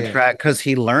on the right track because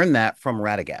he learned that from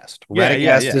Radagast.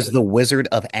 Radagast is the wizard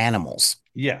of animals.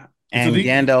 Yeah. And so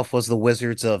Gandalf was the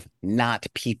wizards of not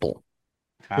people.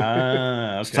 Okay,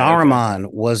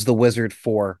 Saruman was the wizard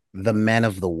for the men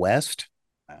of the West.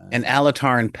 And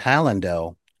Alatar and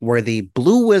Palindel were the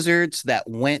blue wizards that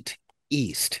went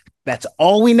east. That's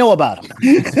all we know about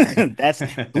them. That's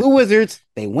blue wizards.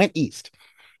 They went east.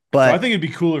 But so I think it'd be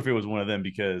cooler if it was one of them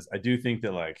because I do think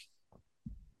that like.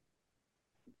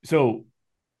 So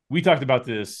we talked about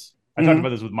this. I talked about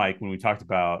this with Mike when we talked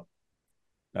about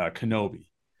Kenobi.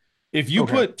 If you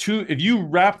if you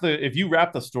wrap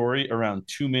the story around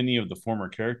too many of the former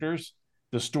characters,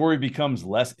 the story becomes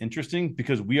less interesting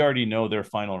because we already know their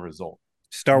final result.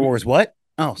 Star Wars, what?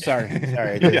 Oh, sorry.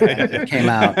 It came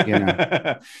out. You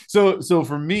know. So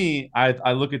for me,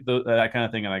 I look at that kind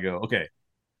of thing and I go, okay,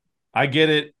 I get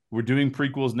it. We're doing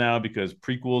prequels now because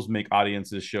prequels make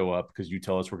audiences show up because you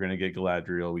tell us we're going to get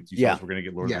Galadriel. You tell us we're going to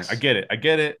get Lord of the Rings. I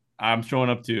get it. I'm showing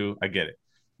up too. I get it.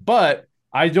 But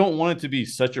I don't want it to be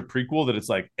such a prequel that it's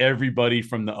like everybody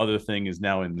from the other thing is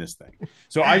now in this thing.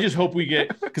 So I just hope we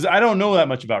get, because I don't know that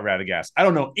much about Radagast. I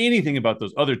don't know anything about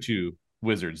those other two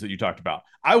wizards that you talked about.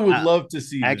 I would love to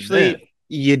see. Actually, them.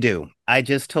 You do. I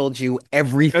just told you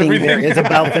everything there is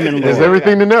about them in lore. There's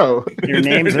everything to know. Your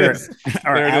names are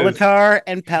Alatar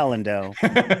and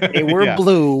Palindel. They were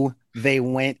blue. They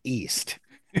went east.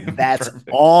 That's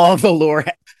all the lore.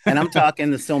 And I'm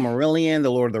talking the Silmarillion, the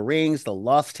Lord of the Rings, the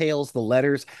Lost Tales, the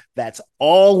letters. That's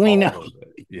all we know.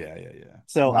 Yeah.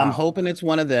 So I'm hoping it's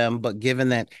one of them. But given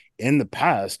that in the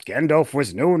past, Gandalf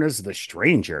was known as the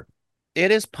Stranger,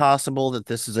 it is possible that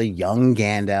this is a young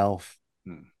Gandalf,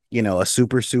 you know, a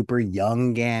super, super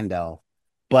young Gandalf.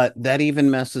 But that even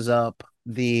messes up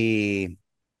the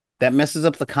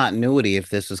continuity if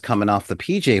this is coming off the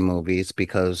PJ movies,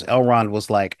 because Elrond was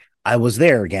like, I was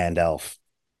there, Gandalf.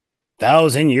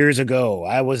 1,000 years ago,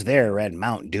 I was there at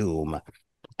Mount Doom.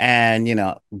 And, you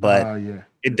know, but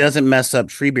it doesn't mess up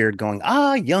Treebeard going,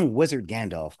 young wizard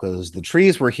Gandalf, because the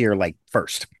trees were here like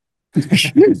first.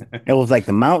 It was like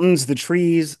the mountains, the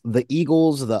trees, the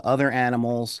eagles, the other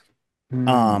animals,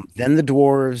 then the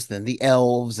dwarves, then the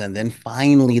elves, and then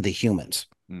finally the humans.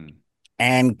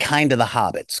 And kind of the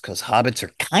hobbits, because hobbits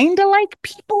are kind of like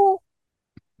people.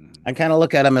 I kind of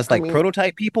look at them as like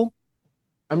prototype people.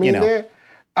 I mean, they're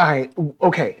all right.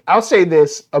 Okay, I'll say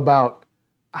this about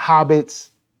hobbits,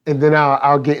 and then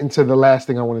I'll get into the last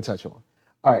thing I want to touch on.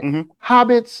 All right,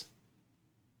 hobbits.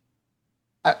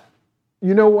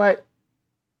 You know what?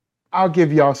 I'll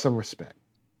give y'all some respect.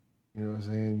 You know what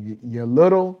I'm saying? You're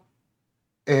little,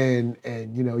 and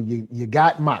you know you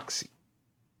got moxie,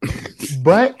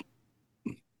 but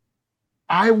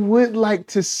I would like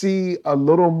to see a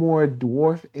little more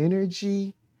dwarf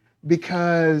energy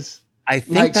because I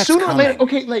think that's sooner coming. Or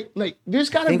later, like there's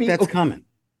got to be that's coming.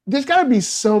 There's got to be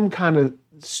some kind of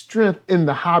strength in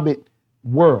the Hobbit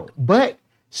world. But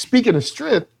speaking of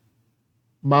strength,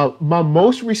 my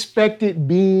most respected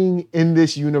being in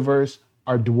this universe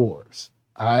are dwarves.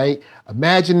 All right,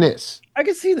 imagine this. I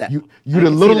can see that. You the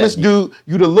littlest dude.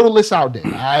 You the littlest out there.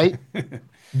 All right,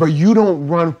 but you don't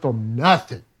run from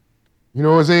nothing. You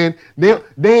know what I'm saying?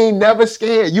 They ain't never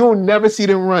scared. You'll never see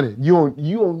them running.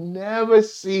 You'll never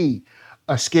see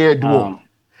a scared dwarf.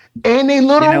 And they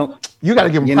little. You got to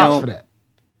give them props for that.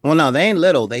 Well, no, they ain't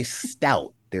little. They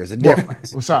stout. There's a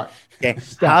difference. Well, sorry. Okay.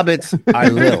 Hobbits are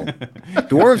little.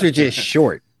 Dwarves are just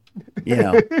short. You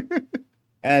know.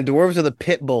 And dwarves are the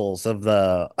pit bulls of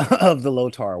the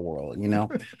Lotar world. You know,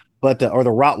 but or the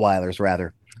Rottweilers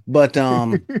rather. But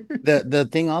the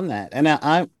thing on that, and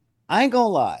I ain't gonna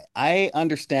lie. I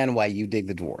understand why you dig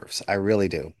the dwarves. I really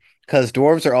do. Because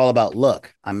dwarves are all about,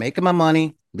 look, I'm making my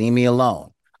money. Leave me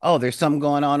alone. Oh, there's something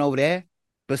going on over there.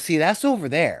 But see, that's over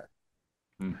there.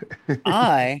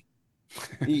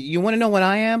 You want to know what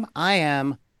I am? I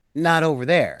am not over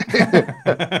there.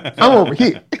 I'm over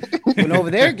here. When over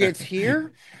there gets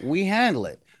here, we handle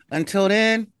it. Until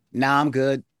then, I'm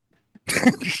good.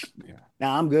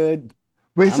 I'm good.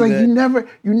 But it's like good.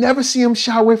 you never see them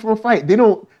shy away from a fight. They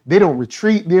don't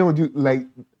retreat. They don't do like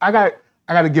I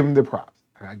gotta give them the props.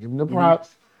 I gotta give them the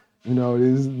props. You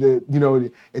know,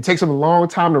 it takes them a long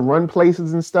time to run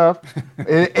places and stuff.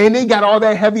 and they got all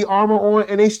that heavy armor on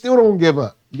and they still don't give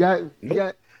up. You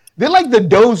got They're like the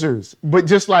dozers, but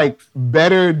just like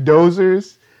better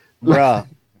dozers. Bruh,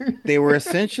 they were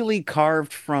essentially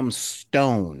carved from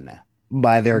stone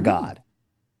by their god.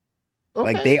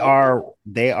 Okay. Like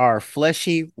they are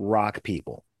fleshy rock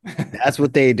people. That's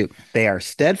what they do. They are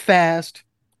steadfast.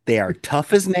 They are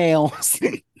tough as nails.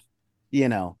 You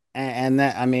know, and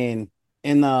that, I mean,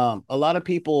 in the a lot of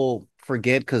people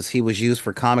forget because he was used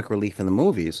for comic relief in the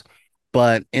movies,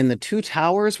 but in the Two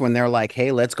Towers, when they're like,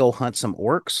 "Hey, let's go hunt some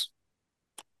orcs,"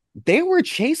 they were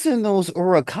chasing those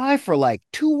Urukai for like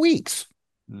 2 weeks.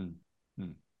 Mm.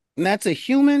 And that's a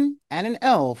human and an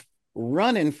elf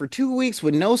running for 2 weeks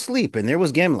with no sleep. And there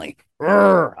was Gimli.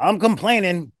 I'm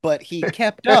complaining, but he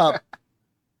kept up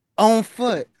on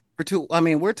foot for two. I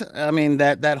mean, I mean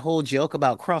that whole joke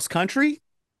about cross country.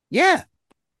 Yeah,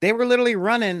 they were literally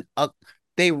running.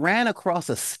 They ran across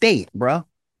a state, bro,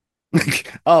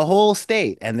 a whole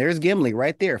state. And there's Gimli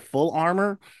right there, full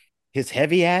armor, his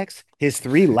heavy axe, his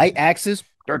 3 light axes.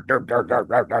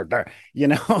 You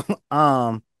know,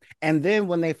 and then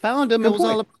when they found him, it was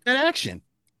all about that action.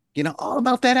 You know, all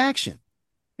about that action.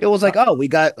 It was like, oh, we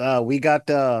got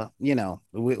you know,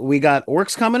 we got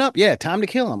orcs coming up. Yeah, time to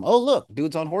kill them. Oh, look,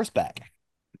 dude's on horseback.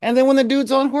 And then when the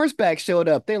dudes on horseback showed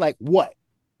up, they're like, what?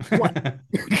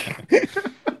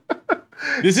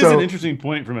 This is an interesting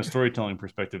point from a storytelling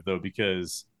perspective, though,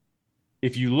 because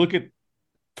if you look at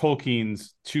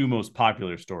Tolkien's 2 most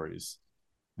popular stories,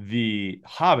 the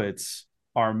hobbits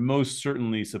are most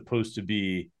certainly supposed to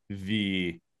be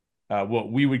the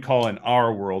what we would call in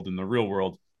our world, in the real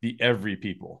world, the every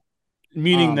people,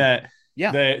 meaning that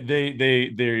they're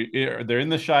in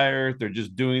the Shire, they're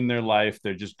just doing their life,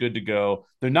 they're just good to go.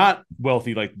 They're not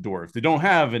wealthy like the dwarves. They don't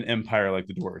have an empire like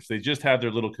the dwarves. They just have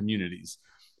their little communities.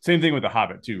 Same thing with the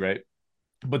Hobbit too, right?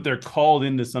 But they're called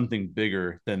into something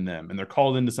bigger than them, and they're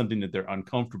called into something that they're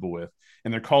uncomfortable with,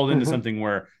 and they're called into something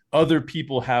where other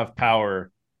people have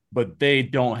power, but they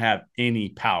don't have any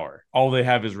power. All they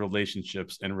have is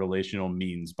relationships and relational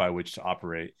means by which to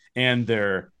operate, and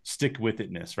their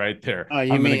stick-with-itness, right there. I'm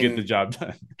going to get the job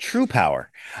done. True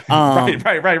power.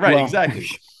 Right. Well, exactly.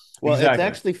 Well, It's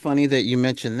actually funny that you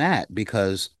mentioned that,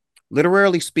 because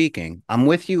literally speaking, I'm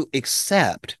with you,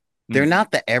 except they're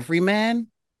not the everyman.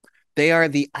 They are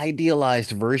the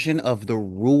idealized version of the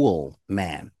rule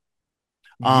man.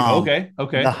 Okay.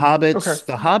 The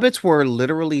hobbits were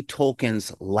literally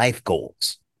Tolkien's life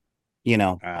goals. You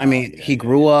know, I mean, he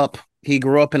grew up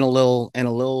in a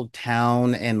little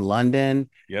town in London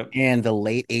in the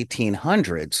late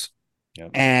 1800s.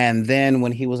 And then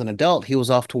when he was an adult, he was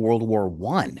off to World War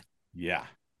I. Yeah.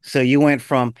 So you went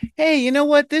from, hey, you know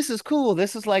what? This is cool.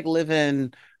 This is like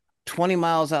living 20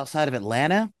 miles outside of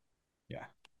Atlanta. Yeah.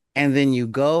 And then you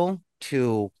go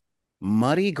to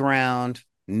muddy ground,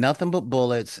 nothing but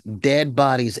bullets, dead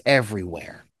bodies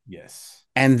everywhere. Yes.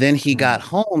 And then he got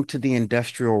home to the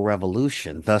Industrial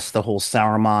Revolution, thus the whole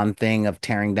Saruman thing of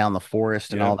tearing down the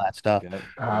forest and all that stuff.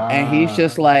 And he's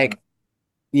just like,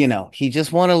 you know, he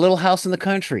just wanted a little house in the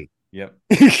country. Yep.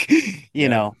 You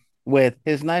know, with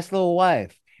his nice little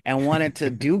wife, and wanted to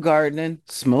do gardening,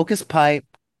 smoke his pipe,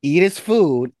 eat his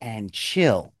food, and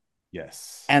chill.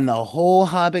 Yes. And the whole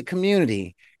Hobbit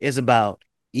community is about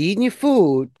eating your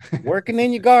food, working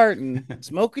in your garden,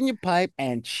 smoking your pipe,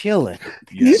 and chilling.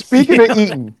 Yes. Speaking of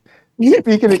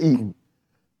eating.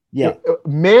 Yeah.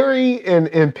 Merry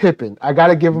and Pippin, I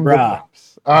gotta give them the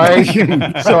props. All right.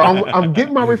 So I'm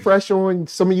getting my refresh on.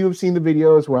 Some of you have seen the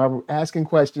videos where I'm asking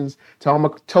questions to all my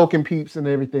Tolkien peeps and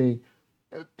everything.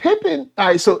 Pippin, all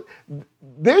right, so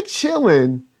they're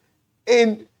chilling,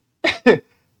 and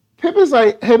Pippin's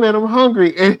like, "Hey man, I'm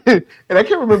hungry," and I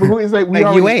can't remember who he's like. We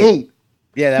already ate.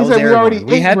 Yeah, that was Aragorn.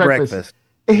 We had breakfast.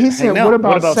 And he said, what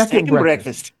about second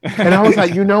breakfast? And I was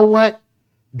like, you know what?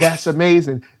 That's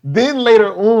amazing. Then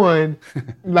later on,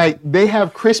 like, they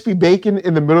have crispy bacon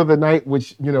in the middle of the night,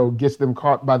 which, you know, gets them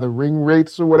caught by the ring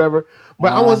wraiths or whatever.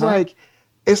 But I was like,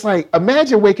 it's like,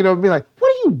 imagine waking up and being like, what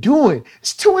are you doing?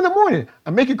 It's 2 a.m.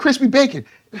 I'm making crispy bacon.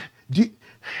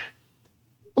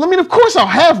 Well, I mean, of course I'll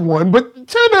have one, but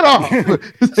turn it off.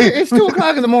 It's 2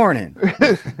 o'clock in the morning.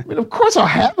 I mean, of course I'll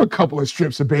have a couple of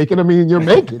strips of bacon. I mean, you're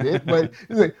making it, but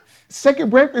it's like, second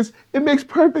breakfast, it makes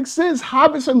perfect sense.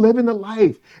 Hobbits are living the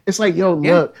life. It's like, yo,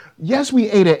 look, yes, we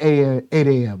ate at 8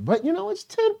 a.m., but, you know, it's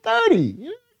 10:30.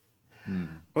 You know?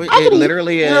 It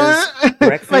literally is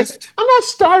breakfast. Like, I'm not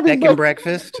starving. Second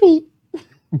breakfast.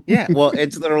 Yeah, well,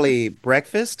 it's literally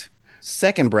breakfast,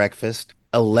 second breakfast,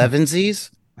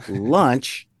 11sies,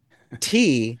 lunch,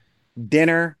 tea,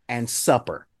 dinner, and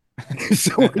supper.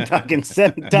 So we're talking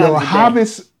 7 times a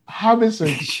day. Hobbits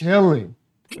are chilling.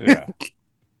 Yeah.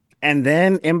 And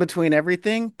then in between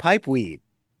everything, pipe weed.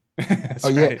 That's Oh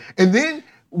yeah, right. and then,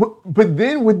 but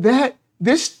then with that,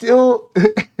 there's still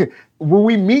when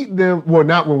we meet them. Well,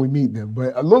 not when we meet them,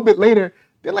 but a little bit later,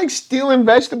 they're like stealing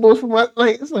vegetables from us.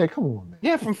 Like it's like, come on, man.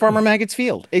 Yeah, from Farmer Maggot's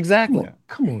field. Exactly.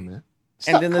 Come on, man.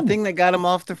 And Stop, then the come thing on. that got him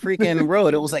off the freaking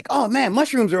road, it was like, oh man,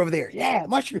 mushrooms are over there. Yeah,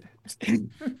 mushrooms.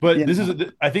 But You this know?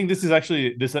 is, I think this is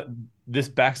actually this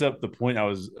backs up the point I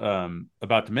was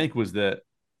about to make, was that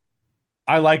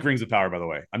I like Rings of Power, by the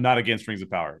way. I'm not against Rings of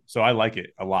Power, so I like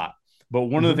it a lot. But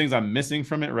one of the things I'm missing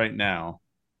from it right now,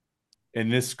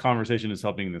 and this conversation is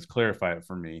helping this clarify it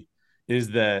for me, is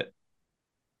that,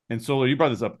 and Solo, you brought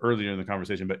this up earlier in the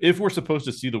conversation, but if we're supposed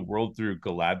to see the world through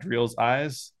Galadriel's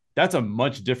eyes, that's a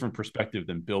much different perspective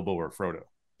than Bilbo or Frodo.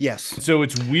 Yes. So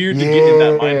it's weird to get in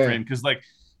that mind Yeah. frame because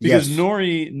Yes.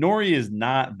 Nori is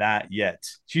not that yet.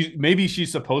 Maybe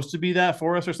she's supposed to be that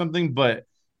for us or something, but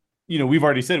we've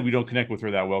already said we don't connect with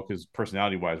her that well because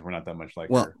personality wise, we're not that much like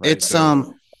Well, her. Right? it's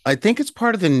I think it's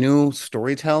part of the new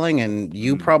storytelling, and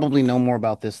you probably know more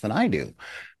about this than I do,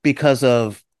 because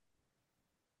of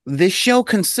this show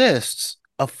consists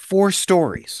of 4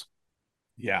 stories.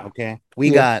 Yeah. Okay. We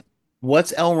got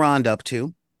what's Elrond up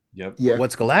to? Yep. Yeah.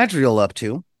 What's Galadriel up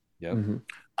to? Yep.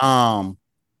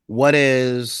 What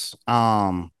is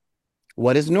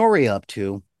Nori up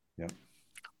to? Yep.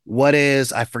 What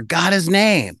is, I forgot his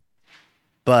name,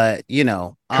 but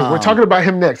We're talking about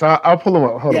him next. I'll pull him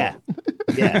up. Hold on.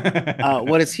 Yeah.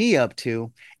 What is he up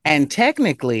to? And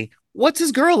technically, what's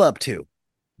his girl up to?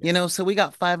 So we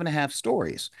got 5.5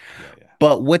 stories. Yeah.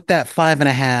 But with that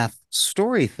 5.5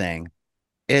 story thing,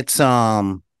 it's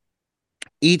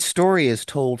each story is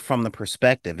told from the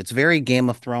perspective. It's very Game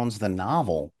of Thrones, the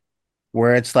novel,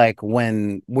 where it's like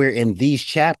when we're in these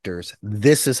chapters,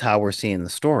 this is how we're seeing the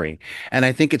story. And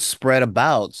I think it's spread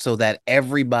about so that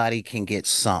everybody can get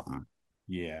something.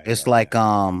 Yeah. It's like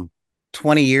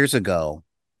 20 years ago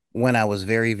when I was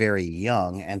very, very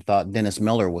young and thought Dennis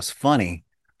Miller was funny.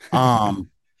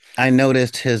 I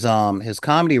noticed his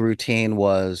comedy routine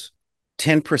was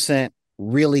 10%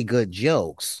 really good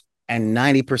jokes and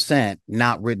 90%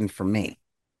 not written for me.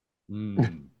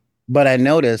 But I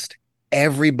noticed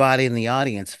everybody in the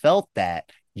audience felt that,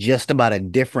 just about a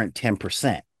different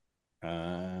 10%.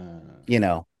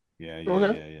 Yeah.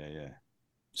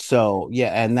 So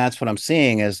yeah, and that's what I'm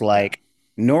seeing is like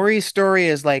Nori's story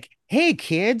is like, hey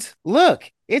kids, look,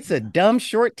 it's a dumb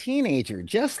short teenager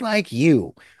just like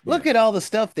you. Look at all the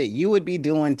stuff that you would be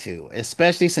doing too,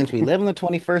 especially since we live in the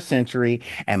 21st century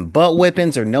and butt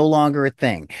whippings are no longer a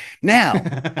thing. Now,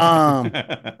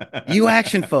 you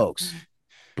action folks,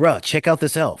 bruh, check out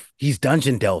this elf. He's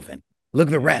dungeon delving. Look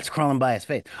at the rats crawling by his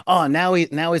face. Oh, now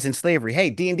he's in slavery.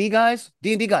 Hey, D&D guys,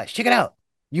 check it out.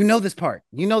 You know this part.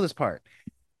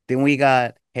 Then we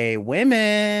got, hey,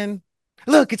 women.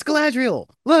 Look, it's Galadriel.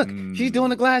 Look, she's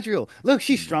doing a Galadriel. Look,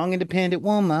 she's strong, independent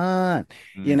woman.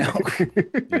 And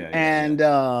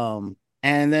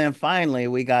then finally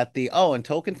we got the and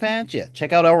Tolkien fans. Yeah,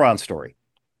 check out Elrond's story.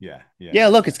 Yeah.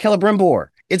 Look, it's Celebrimbor.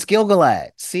 It's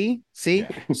Gil-galad. See. Yeah.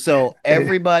 So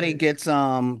everybody gets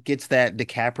that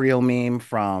DiCaprio meme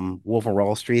from Wolf of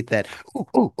Wall Street. That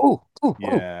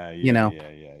Yeah.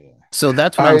 So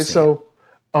that's what All I'm right. saying.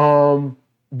 So,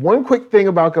 one quick thing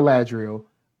about Galadriel.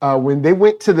 When they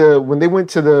went to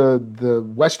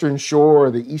the Western Shore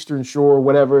or the Eastern Shore,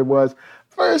 whatever it was,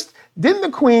 first, didn't the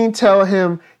Queen tell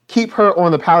him keep her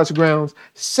on the palace grounds?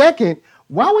 Second,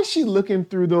 why was she looking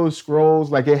through those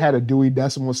scrolls like it had a Dewey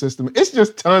Decimal System? It's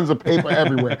just tons of paper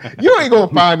everywhere. You ain't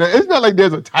gonna find that. It's not like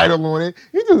there's a title on it.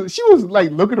 She was like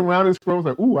looking around the scrolls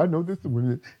like, ooh, I know this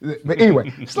one. But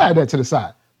anyway, slide that to the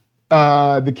side.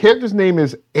 The character's name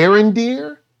is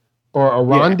Arondir or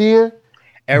Arondir.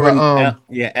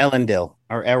 Elendil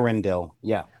or Erendil.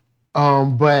 Yeah.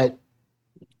 But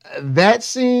that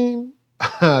scene,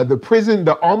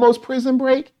 the almost prison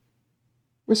break,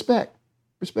 respect.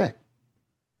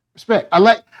 I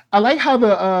like how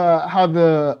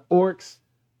the orcs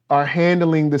are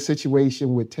handling the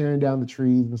situation with tearing down the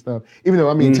trees and stuff. Even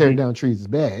though tearing down trees is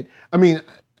bad. I mean,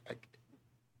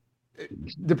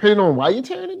 depending on why you're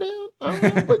tearing it down, I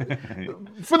don't know,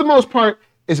 but for the most part,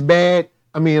 it's bad.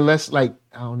 I mean, unless I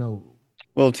don't know.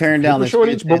 Well, tearing down the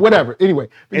shortage, but whatever. Anyway,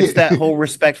 it's that whole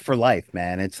respect for life,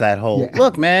 man. It's that whole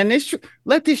look, man.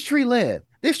 Let this tree live.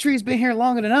 This tree's been here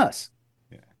longer than us.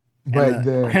 But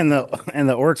the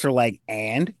orcs are like,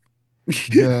 and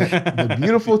the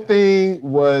beautiful thing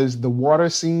was the water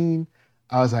scene.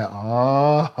 I was like,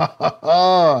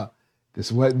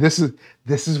 this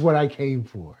is what I came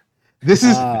for. This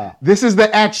is the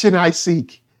action I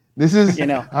seek. This is,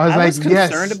 I was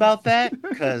concerned about that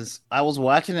because I was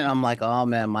watching it. And I'm like, oh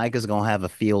man, Mike is gonna have a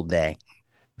field day.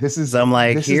 This is So I'm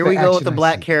like, this is here the we go with action the I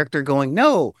black see. character going,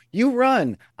 no, you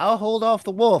run. I'll hold off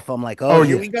the wolf. I'm like, Oh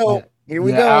here yeah, we go. yeah, Here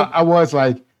we yeah. go. I was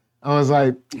like,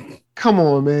 come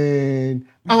on, man.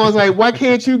 I was like, why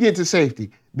can't you get to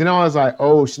safety? Then I was like,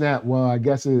 oh snap. Well, I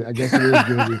guess it is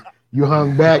good. You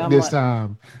hung back I'm this like,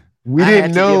 time. We I had didn't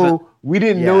to give know. We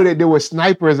didn't know yeah. that there were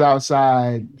snipers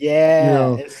outside. You Yeah.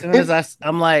 know, As soon and, as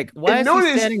I'm like, why and is he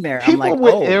notice standing there? I'm people like,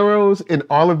 with oh, arrows in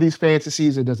all of these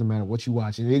fantasies. It doesn't matter what you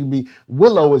watch. It can be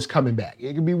Willow is coming back.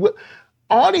 It can be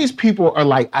all these people are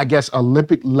like, I guess,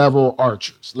 Olympic level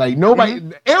archers. Like nobody,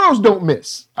 arrows don't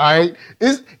miss. All right,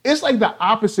 it's like the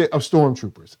opposite of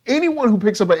stormtroopers. Anyone who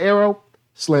picks up an arrow,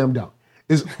 slam dunk.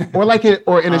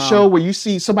 Or in a show where you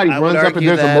see somebody I would runs up and argue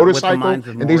there's a that with the motorcycle Mines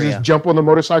of and they just Moria. jump on the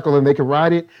motorcycle and they can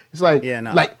ride it. It's like, Yeah,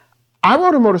 no. like I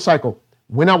rode a motorcycle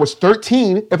when I was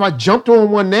 13. If I jumped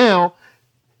on one now,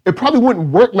 it probably wouldn't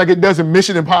work like it does in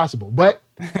Mission Impossible, but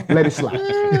let it slide.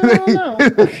 Like,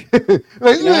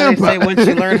 You know, they say once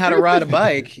you learn how to ride a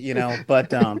bike,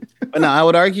 but no, I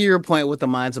would argue your point with the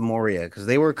Mines of Moria because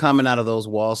they were coming out of those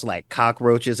walls like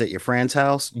cockroaches at your friend's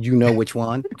house. You know which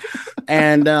one,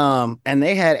 and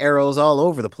they had arrows all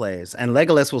over the place. And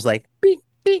Legolas was like beep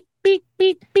beep beep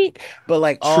beep beep, but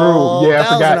like all True. Yeah,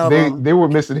 I 1,000 forgot of them, they were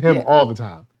missing him Yeah. all the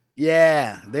time.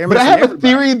 yeah, they're But I missing have a everybody.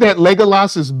 theory that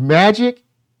Legolas is magic.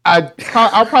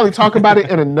 I'll probably talk about it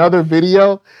in another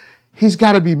video. He's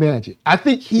got to be magic. I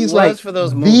think he's was like for those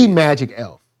the movies. magic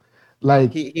elf.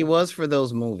 Like He was for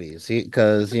those movies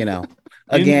because in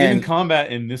again,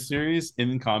 combat in this series,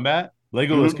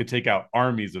 Legolas could take out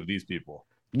armies of these people.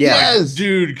 yeah. yes,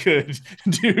 Dude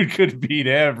could beat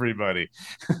everybody.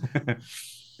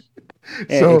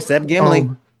 So, except Gimli.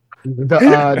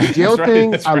 The jail That's right,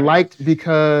 thing that's I right. liked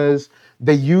because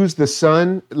they used the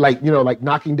sun, like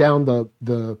knocking down the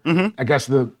Mhm. I guess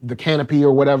the canopy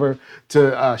or whatever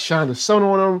to shine the sun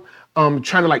on them.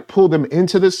 Trying to like pull them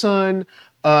into the sun,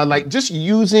 like just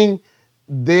using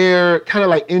their kind of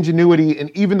like ingenuity, and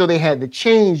even though they had the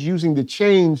chains, using the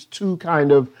chains to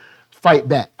kind of fight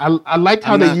back. I liked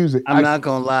how they use it. I'm not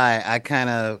gonna lie. I kind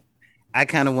of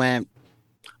went,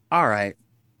 all right.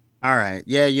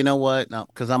 Yeah, you know what? No,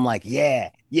 because I'm like, yeah,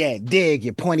 dig,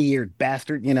 you pointy-eared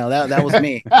bastard. That was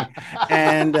me.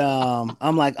 And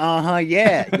I'm like,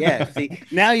 yeah. See,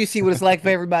 now you see what it's like for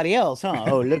everybody else, huh?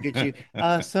 Oh, look at you.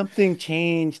 Something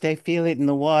changed. I feel it in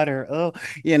the water. Oh,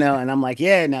 and I'm like,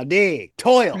 yeah, now dig,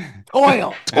 toil.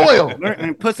 Toil. Learn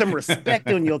and put some respect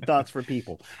on your thoughts for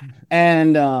people.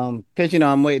 And because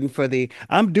I'm waiting for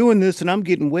I'm doing this and I'm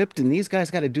getting whipped, and these guys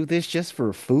got to do this just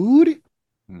for food.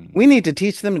 We need to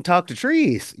teach them to talk to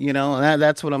trees, and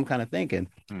that's what I'm kind of thinking.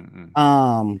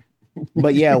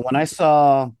 But yeah, when I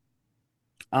saw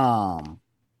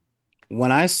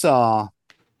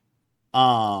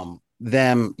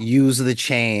them use the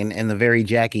chain in the very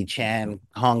Jackie Chan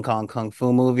Hong Kong Kung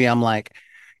Fu movie, I'm like,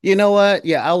 you know what?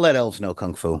 Yeah, I'll let elves know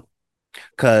Kung Fu.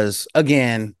 Because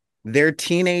again, they're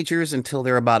teenagers until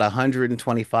they're about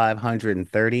 125,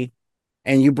 130.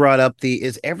 And you brought up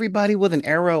is everybody with an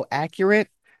arrow accurate?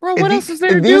 Bro, what else is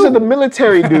there to these do? are the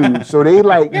military dudes, so they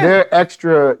like Yeah. they're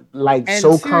extra like And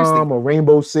SOCOM seriously. or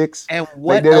Rainbow Six. And Like,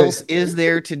 what they're- else is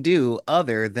there to do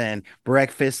other than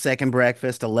breakfast, second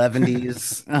breakfast,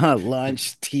 11s,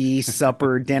 lunch, tea,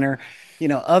 supper, dinner?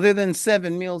 Other than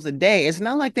 7 meals a day, it's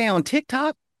not like they on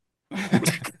TikTok.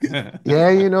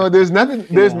 Yeah, there's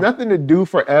nothing to do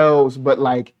for elves, but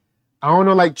like I don't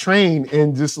know, like train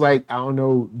and just like I don't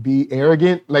know, be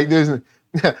arrogant. Like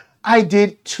I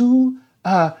did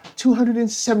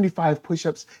 275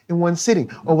 push-ups in one sitting.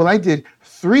 Oh well, I did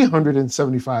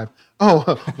 375.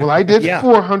 Oh well, I did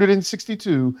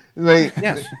 462. Like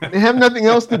they have nothing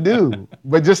else to do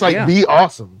but just like be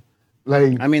awesome.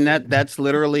 Like I mean that's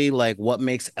literally like what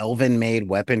makes elven made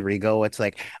weaponry go. It's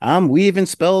like I'm weaving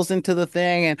spells into the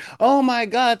thing, and oh my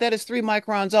god, that is 3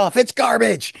 microns off. It's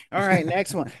garbage. All right,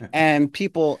 next one. And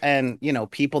people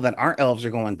that aren't elves are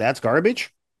going, that's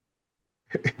garbage.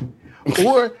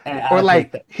 or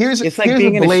like here's It's like here's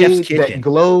being a in a chef's blade kitchen. that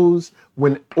glows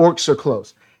when orcs are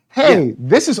close. Hey,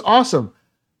 this is awesome.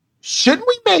 Shouldn't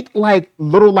we make like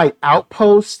little like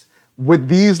outposts with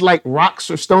these like rocks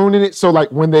or stone in it? So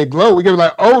like when they glow, we can be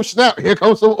like, oh snap, here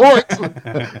comes some orcs.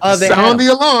 Sound the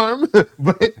alarm.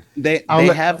 But they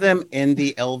have them in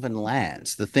the elven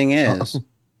lands. The thing is,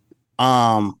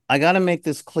 I gotta make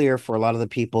this clear for a lot of the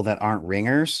people that aren't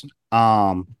ringers.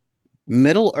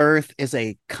 Middle Earth is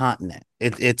a continent.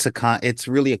 It's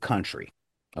really a country.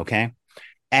 Okay.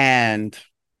 And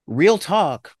real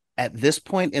talk, at this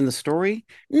point in the story,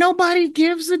 nobody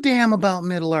gives a damn about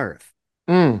Middle Earth.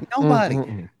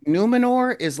 Nobody.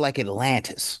 Numenor is like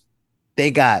Atlantis.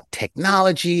 They got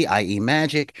technology, i.e.,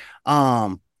 magic.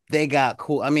 They got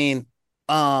cool. I mean,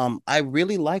 I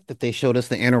really liked that they showed us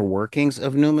the inner workings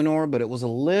of Numenor, but it was a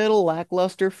little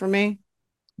lackluster for me.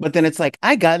 But then it's like,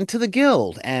 I got into the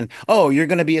guild, and oh, you're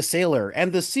gonna be a sailor,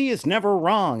 and the sea is never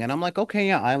wrong. And I'm like, okay,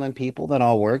 yeah, island people, that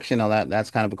all works. That's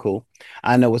kind of cool.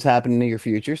 I know what's happening in your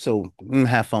future, so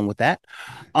have fun with that.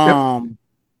 Yep.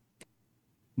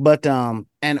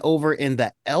 And over in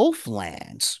the elf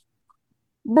lands,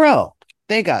 bro,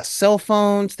 they got cell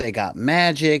phones, they got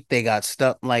magic, they got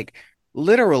stuff like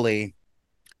literally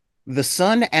the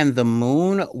sun and the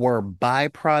moon were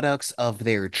byproducts of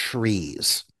their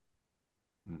trees.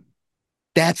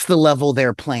 That's the level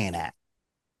they're playing at.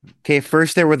 Okay,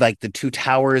 first there were like the two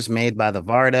towers made by the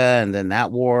Varda, and then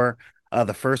that war,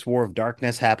 the first War of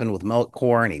Darkness happened with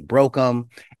Melkor, and he broke them.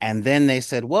 And then they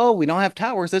said, "Well, we don't have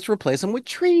towers. Let's replace them with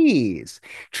trees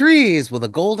with a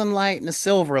golden light and a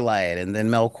silver light." And then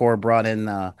Melkor brought in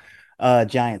a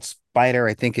giant spider.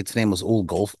 I think its name was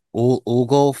Ulgolf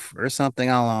or something.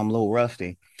 I don't know. I'm a little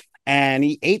rusty. And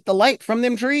he ate the light from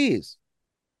them trees.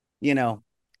 You know,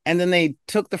 and then they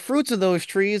took the fruits of those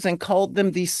trees and called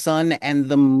them the sun and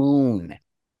the moon.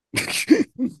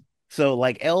 So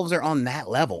like elves are on that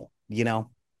level, you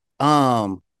know.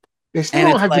 They still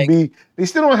don't have to be. They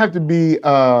still don't have to be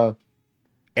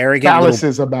arrogant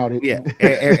palaces about it. Yeah,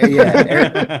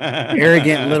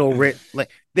 arrogant little rich.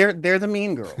 Like they're the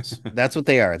mean girls. That's what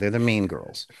they are. They're the mean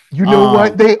girls. You know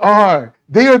what they are?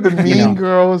 They are the mean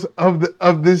girls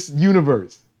of this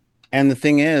universe. And the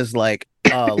thing is, like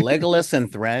Legolas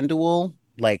and Thranduil,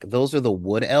 like those are the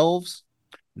wood elves.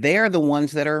 They are the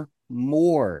ones that are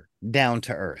more down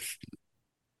to earth.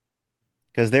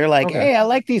 Because they're like, hey, I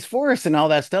like these forests and all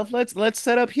that stuff. Let's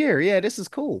set up here. Yeah, this is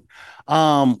cool.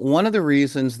 One of the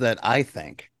reasons that I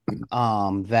think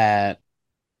that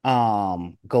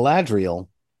Galadriel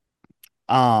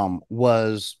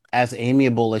was as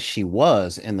amiable as she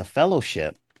was in the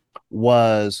Fellowship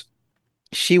was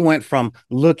she went from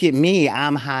look at me,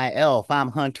 I'm high elf,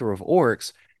 I'm hunter of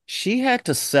orcs. She had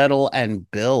to settle down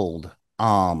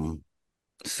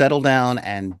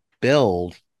and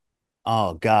build.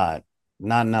 Oh God,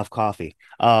 not enough coffee.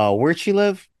 Where'd she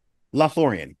live?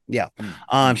 Lothlorien. Yeah.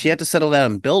 She had to settle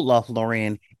down and build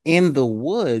Lothlorien in the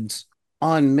woods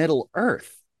on Middle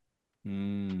Earth.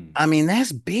 I mean,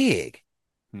 that's big.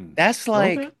 That's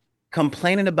like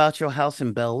complaining about your house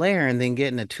in Bel Air and then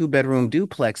getting a 2-bedroom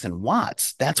duplex in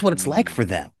Watts. That's what it's like for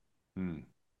them.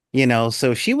 You know,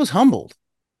 so she was humbled,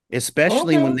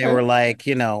 especially when they were like,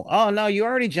 you know, oh no, you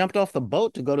already jumped off the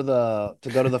boat to go to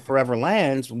the Forever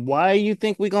Lands. Why you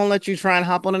think we're gonna let you try and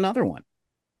hop on another one?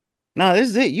 No, this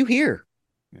is it. You here.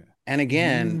 Yeah. And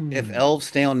again, if elves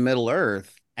stay on Middle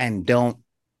Earth and don't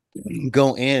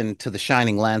go into the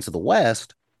shining lands of the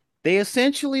West, they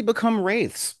essentially become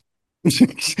wraiths.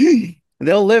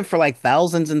 They'll live for like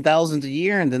thousands and thousands of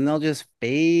years, and then they'll just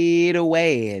fade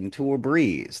away into a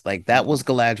breeze. Like that was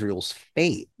Galadriel's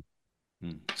fate.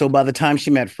 So by the time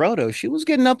she met Frodo, she was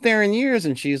getting up there in years,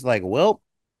 and she's like, well,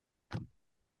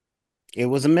 it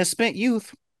was a misspent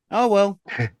youth. Oh well.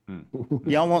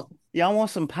 Y'all want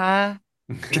some pie?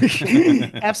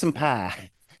 Have some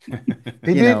pie.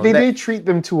 They did treat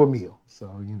them to a meal.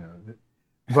 So, you know.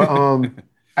 But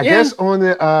I guess on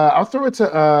the I'll throw it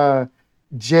to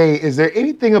Jay. Is there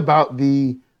anything about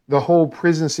the whole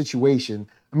prison situation?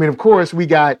 I mean, of course, we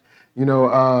got, you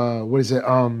know, what is it?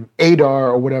 Adar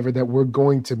or whatever that we're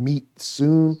going to meet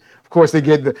soon. Of course, they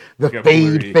get the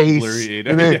fade face.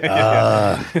 And then,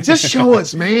 just show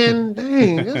us, man.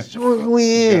 Dang, just show us who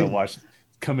he is. Gotta watch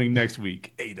coming next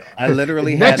week. Adar. I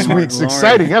literally next week's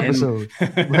exciting episode.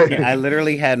 I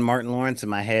literally had Martin Lawrence in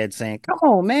my head saying, "Come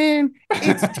on, man,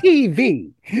 it's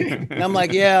TV." And I'm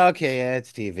like, "Yeah, okay, yeah,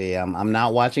 it's TV. I'm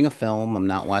not watching a film. I'm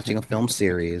not watching a film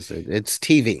series. It's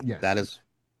TV." Yes. That is.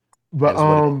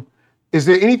 But is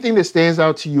there anything that stands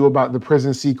out to you about the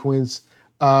prison sequence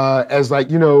as like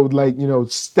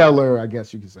stellar? I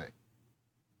guess you could say.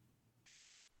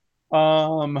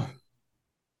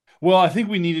 Well, I think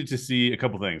we needed to see a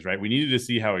couple things, right? We needed to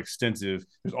see how extensive.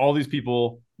 There's all these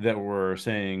people that were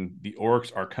saying the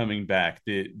orcs are coming back,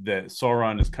 that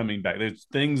Sauron is coming back. There's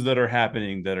things that are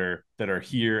happening that are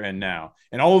here and now,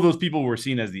 and all of those people were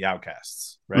seen as the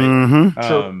outcasts, right?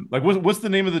 Mm-hmm. Like, what's the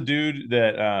name of the dude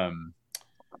that?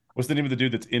 What's the name of the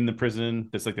dude that's in the prison?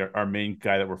 That's like our main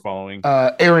guy that we're following.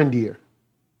 Arondir.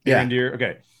 Arondir.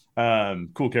 Okay.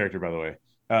 Cool character, by the way.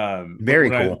 Very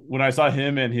cool. When I saw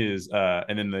him and his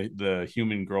and then the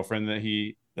human girlfriend that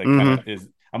he kind of is,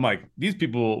 I'm like, these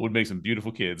people would make some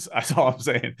beautiful kids. That's all I'm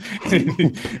saying.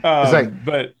 It's like,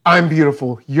 but I'm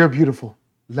beautiful, you're beautiful.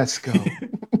 Let's go.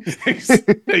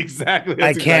 Exactly.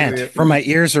 I can't, for my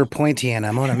ears are pointy and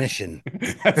I'm on a mission.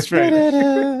 That's right.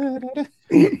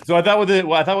 So I thought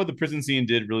what the prison scene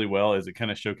did really well is it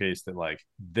kind of showcased that like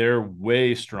they're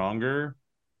way stronger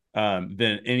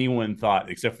than anyone thought,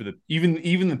 except for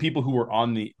even the people who were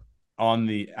on the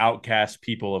outcast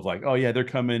people of like, oh yeah, they're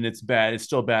coming, it's bad, it's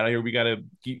still bad out here, we gotta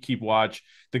keep watch.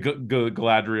 The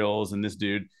Galadriels and this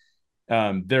dude,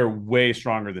 they're way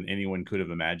stronger than anyone could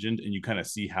have imagined, and you kind of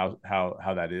see how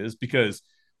that is, because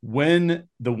when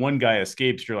the one guy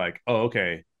escapes, you're like, oh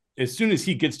okay, as soon as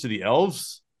he gets to the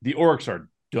elves, the orcs are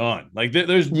done. Like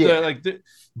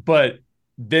but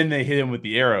then they hit him with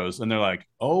the arrows and they're like,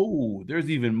 oh, there's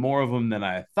even more of them than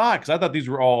I thought, because I thought these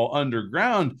were all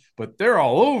underground, but they're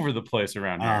all over the place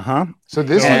around here. So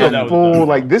this is a full,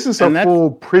 like, this is a full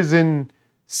prison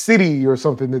city or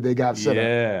something that they got set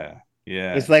up.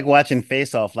 Yeah. It's like watching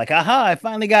Face Off, like, aha, I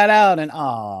finally got out, and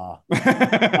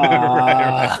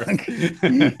right.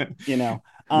 You know.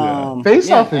 Face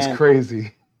Off is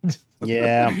crazy.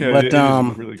 Yeah, but it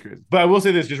is really crazy. But I will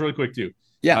say this just really quick too.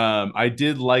 Yeah. I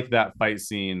did like that fight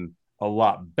scene a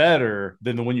lot better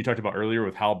than the one you talked about earlier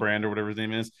with Halbrand or whatever his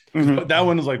name is. But that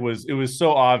one was it was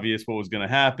so obvious what was going to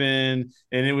happen,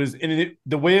 and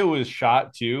the way it was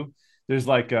shot too. There's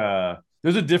a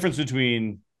difference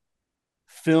between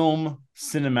film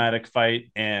cinematic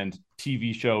fight and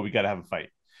TV show. We got to have a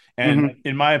fight. And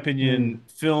in my opinion,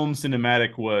 film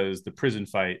cinematic was the prison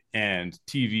fight and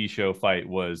TV show fight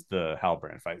was the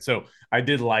Halbrand fight. So I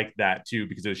did like that too,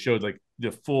 because it showed like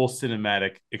the full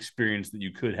cinematic experience that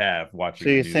you could have watching.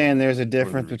 So you're saying there's a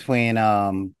difference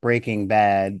between Breaking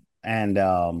Bad and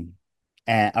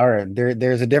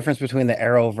there's a difference between the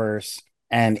Arrowverse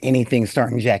and anything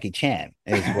starring Jackie Chan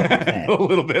is what you're saying. a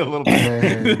little bit.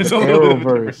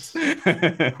 Arrowverse.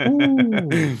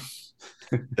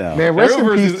 Man, rest in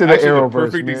peace to the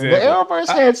Arrowverse. The Arrowverse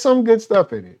had some good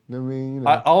stuff in it. I mean,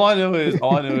 all I know is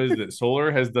that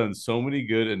Solar has done so many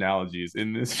good analogies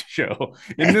in this show.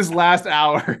 In this last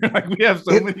hour, like we have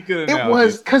so many good analogies. It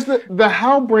was because the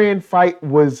Halbrand fight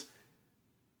was.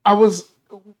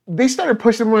 They started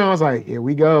pushing him around. I was like, here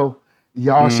we go.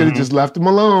 Y'all should have just left him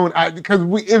alone. Because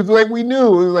it was like we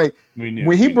knew. It was like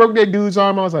when he broke that dude's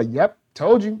arm, I was like, yep.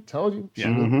 Told you. Told you.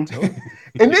 And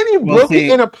then he broke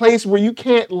it in a place where you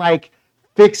can't like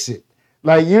fix it.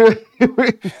 Like you.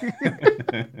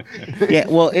 Yeah,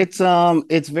 well, it's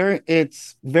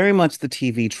very much the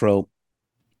TV trope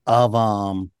of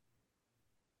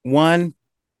one.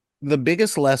 The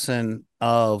biggest lesson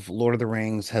of Lord of the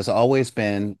Rings has always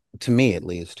been, to me at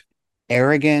least,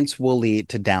 arrogance will lead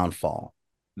to downfall.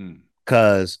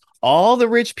 Because all the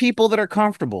rich people that are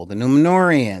comfortable, the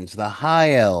Númenóreans, the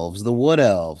High Elves, the Wood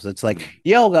Elves, it's like,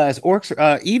 yo, guys, orcs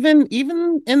are even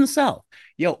in the South,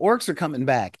 yo, orcs are coming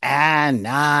back.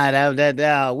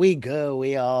 We go,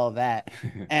 we all that.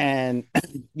 And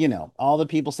all the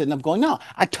people sitting up going, no,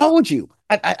 I told you.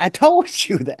 I told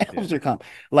you the elves are coming.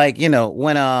 Like,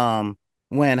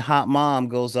 when Hot Mom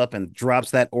goes up and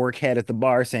drops that orc head at the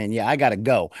bar saying, yeah, I gotta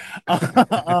go.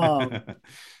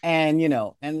 And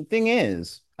the thing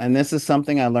is, and this is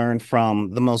something I learned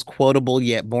from the most quotable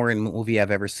yet boring movie I've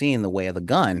ever seen, The Way of the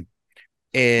Gun,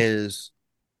 is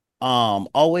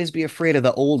always be afraid of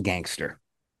the old gangster.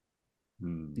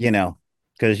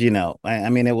 Because I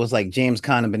mean, it was like James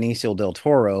Caan and Benicio del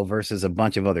Toro versus a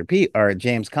bunch of other people, or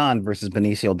James Caan versus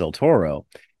Benicio del Toro,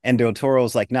 and del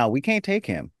Toro's like, no, we can't take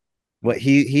him. But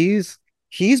he's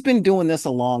been doing this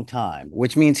a long time,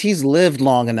 which means he's lived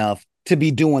long enough to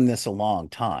be doing this a long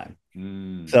time.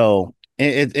 So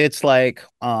it's like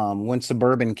when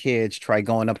suburban kids try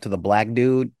going up to the black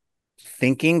dude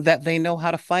thinking that they know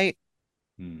how to fight.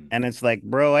 And it's like,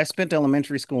 bro, I spent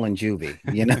elementary school in juvie,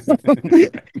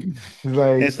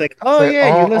 it's like, oh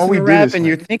yeah, you listen to rap and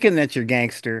you're thinking that you're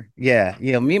gangster. Yeah,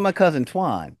 meet my cousin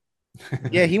Twan.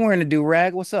 Yeah, he wearing a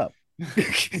do-rag. What's up?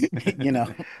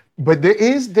 But there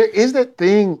is that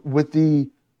thing with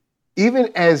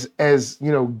even as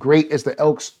great as the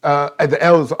elves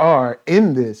are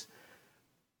in this,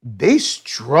 they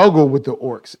struggle with the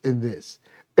orcs in this.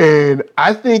 And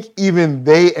I think even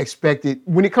they expected,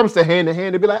 when it comes to hand,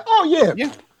 they'd be like, oh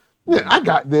yeah, I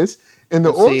got this. And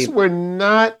the orcs were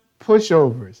not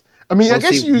pushovers. I mean, I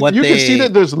guess you can see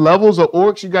that there's levels of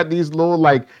orcs. You got these little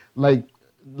like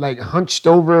hunched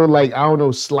over, like, I don't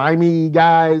know, slimy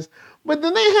guys. But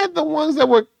then they had the ones that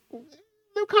were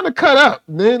kind of cut up.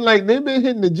 Then they've been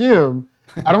hitting the gym.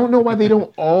 I don't know why they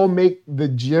don't all make the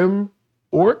gym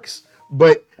orcs,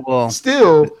 but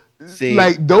still,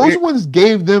 those ones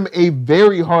gave them a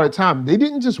very hard time. They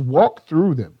didn't just walk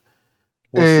through them.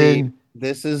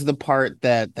 This is the part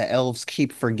that the elves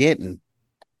keep forgetting.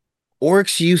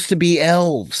 orcs used to be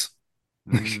elves.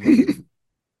 Mm.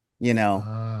 You know,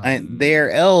 Ah. and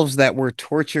they're elves that were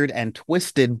tortured and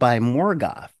twisted by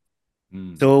Morgoth.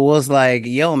 Mm. So it was like,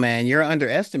 yo, man, you're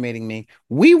underestimating me.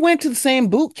 We went to the same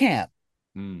boot camp.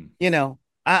 Mm. You know,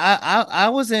 I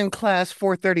was in class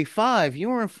 435. You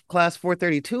were in class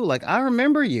 432. Like, I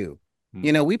remember you. Mm.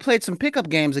 You know, we played some pickup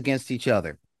games against each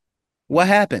other. What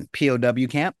happened? POW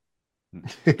camp?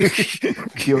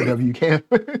 POW camp.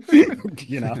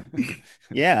 You know,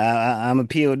 yeah, I'm a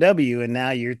POW, and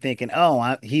now you're thinking,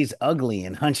 oh, he's ugly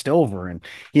and hunched over, and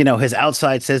you know, his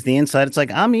outside says the inside. It's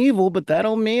like I'm evil, but that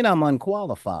don't mean I'm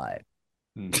unqualified.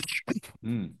 Mm.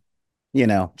 Mm. You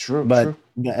know, True, but true.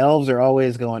 the elves are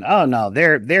always going, oh no,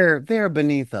 they're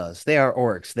beneath us. They are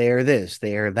orcs. They are this.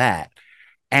 They are that,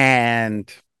 and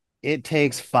it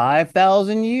takes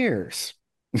 5,000 years.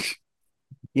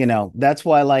 You know, that's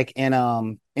why, like in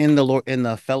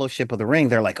the Fellowship of the Ring,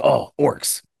 they're like, oh,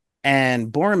 orcs, and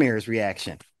Boromir's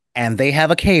reaction, and they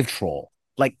have a cave troll.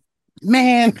 Like,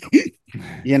 man,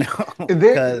 you know, And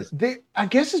because they I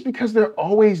guess it's because they're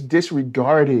always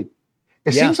disregarded.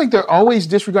 It Yeah. seems like they're always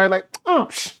disregarded. Like, oh,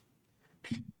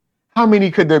 how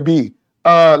many could there be?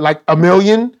 Like a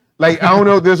million? Like, I don't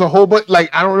know. There's a whole bunch. Like,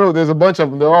 I don't know. There's a bunch of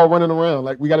them. They're all running around.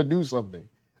 Like, we got to do something.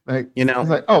 Like, You know. it's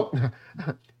like, oh,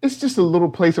 it's just a little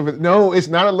place of it. No, it's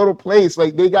not a little place.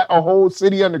 Like, they got a whole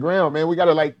city underground, man. We got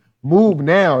to like move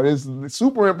now. It's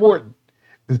super important.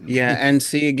 Yeah, and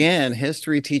see again,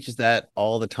 history teaches that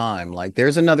all the time. Like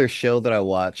there's another show that I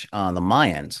watch on the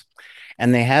Mayans,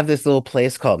 and they have this little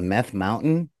place called Meth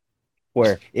Mountain,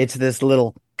 where it's this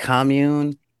little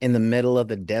commune in the middle of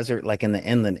the desert, like in the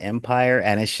Inland Empire,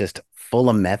 and it's just full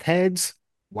of meth heads.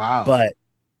 Wow.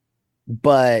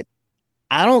 But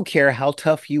I don't care how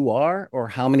tough you are or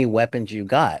how many weapons you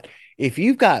got. If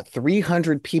you've got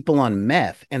 300 people on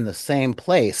meth in the same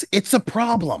place, it's a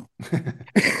problem.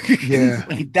 Yeah.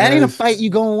 Like, that ain't a That's- fight you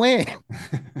gonna win.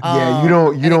 Yeah, you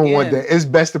And don't want again, that. It's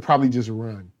best to probably just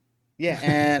run. Yeah,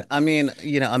 and I mean,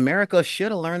 you know, America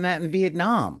should have learned that in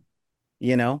Vietnam.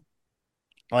 You know,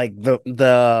 like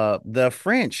the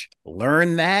French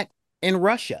learned that in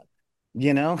Russia.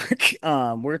 You know,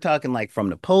 we're talking like from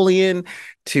Napoleon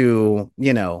to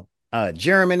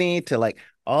Germany to like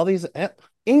all these.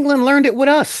 England learned it with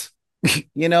us.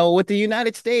 You know, with the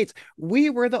United States,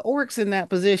 we were the orcs in that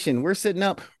position. We're sitting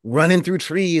up, running through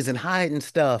trees and hiding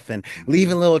stuff and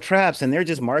leaving little traps, and they're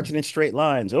just marching in straight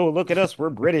lines. Oh, look at us.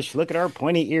 We're British. Look at our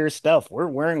pointy ear stuff. We're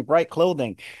wearing bright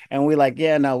clothing. And we like,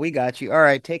 yeah, no, we got you. All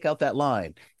right, take out that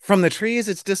line. From the trees,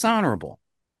 it's dishonorable.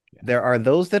 Yeah. There are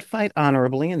those that fight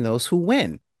honorably and those who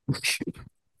win.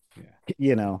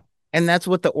 You know, and that's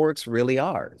what the orcs really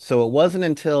are. So it wasn't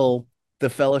until the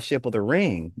Fellowship of the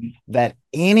Ring that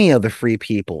any of the free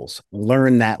peoples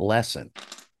learned that lesson.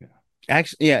 Yeah.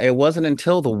 Actually, yeah, it wasn't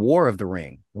until the War of the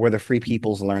Ring where the free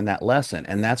peoples learned that lesson,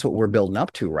 and that's what we're building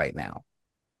up to right now.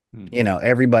 You know,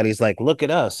 everybody's like, look at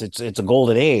us, it's a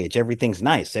golden age, everything's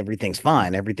nice, everything's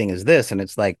fine, everything is this, and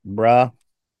it's like, bruh,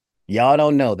 y'all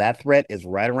don't know that threat is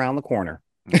right around the corner.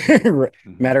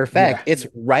 Matter of fact, it's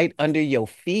right under your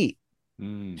feet.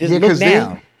 Just look 'cause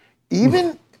down.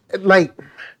 Even like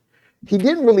he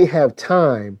didn't really have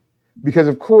time because,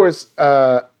 of course,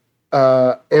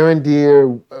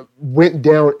 Arendir went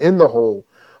down in the hole.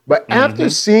 But after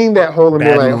seeing that hole and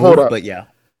being Bad like, move, hold up, but yeah.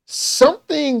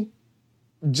 something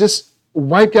just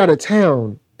wiped out a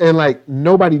town and like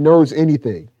nobody knows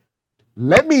anything.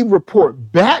 Let me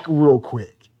report back real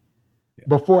quick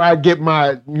before I get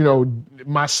my,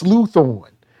 my sleuth on.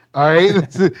 All right.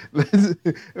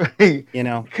 You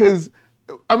know, because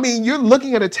I mean, you're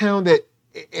looking at a town that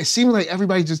it seemed like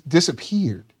everybody just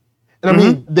disappeared. And I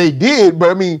mean, they did, but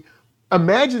I mean,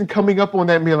 imagine coming up on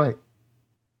that and being like,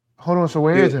 hold on, so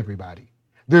where is everybody?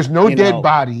 There's no dead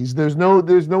bodies. There's no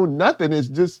nothing. It's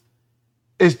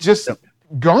just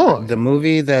gone. The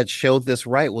movie that showed this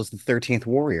right was the 13th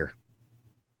Warrior.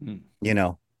 You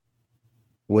know,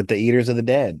 with the Eaters of the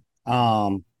Dead.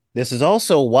 This is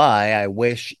also why I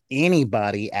wish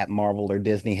anybody at Marvel or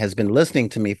Disney has been listening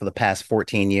to me for the past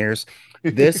 14 years.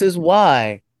 This is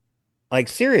why, like,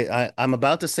 serious. I'm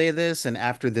about to say this, and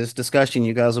after this discussion,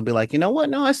 you guys will be like, you know what?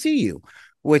 No, I see you.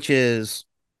 Which is,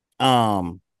 you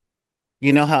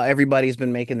know how everybody's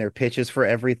been making their pitches for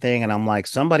everything, and I'm like,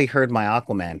 somebody heard my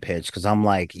Aquaman pitch because I'm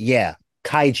like, yeah,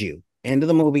 kaiju. End of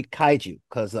the movie, kaiju,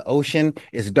 because the ocean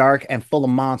is dark and full of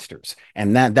monsters,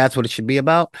 and that's what it should be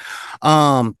about.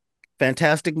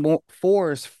 Fantastic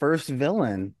Four's first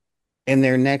villain in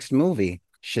their next movie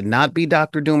should not be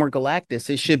Doctor Doom or Galactus.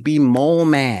 It should be Mole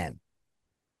Man,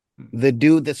 the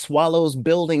dude that swallows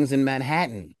buildings in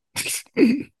Manhattan.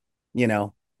 You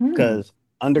know, because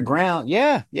underground.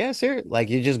 Yeah, serious. Like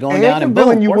you're just going And down a and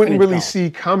villain boom, you wouldn't orphanage really home. see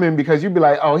coming because you'd be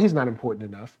like, oh, he's not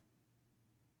important enough.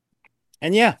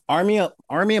 And yeah, army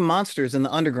of monsters in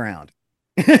the underground.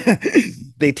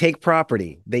 They take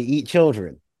property. They eat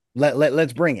children.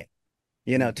 Let's bring it.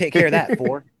 Take care of that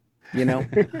for. You know.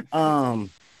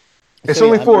 It's So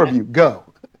only yeah, four of you.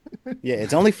 Go. yeah,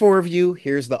 it's only four of you.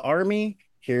 Here's the army.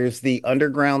 Here's the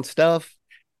underground stuff.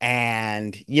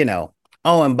 And,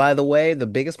 oh, and by the way, the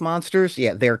biggest monsters,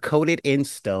 yeah, they're coated in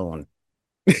stone.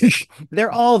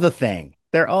 They're all the thing.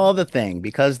 They're all the thing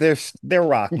because they're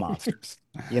rock monsters,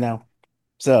 you know.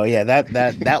 So yeah,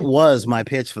 that was my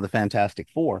pitch for the Fantastic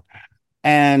Four.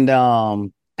 And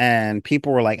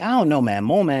people were like, I don't know, man,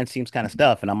 Mole Man seems kind of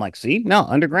stuff. And I'm like, see, no,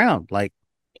 underground. Like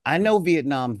I know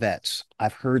Vietnam vets.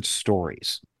 I've heard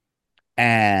stories.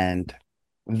 And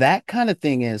that kind of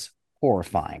thing is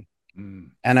horrifying.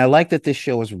 And I like that this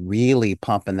show is really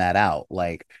pumping that out.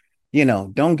 Like,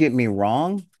 don't get me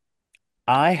wrong.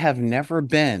 I have never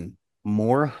been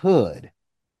more hood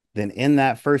than in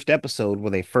that first episode where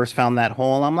they first found that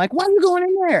hole. I'm like, why are you going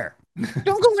in there?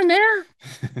 Don't go in there.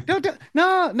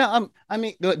 No. I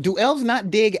mean, do elves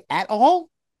not dig at all?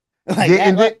 Like,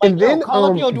 Yeah, and then call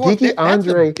up your dwarf. Geeky That's a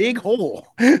Andre, big hole.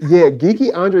 yeah,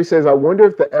 Geeky Andre says, I wonder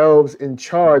if the elves in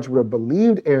charge would have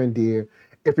believed Arendir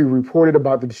if he reported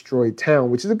about the destroyed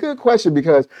town, which is a good question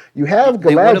because you have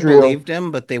They would have Galadriel. believed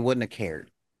him, but they wouldn't have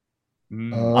cared.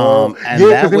 And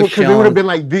yeah, because they would have been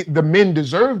like the men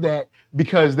deserve that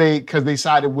because they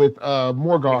sided with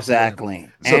Morgoth.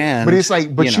 Exactly. So, and but it's like,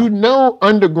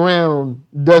 underground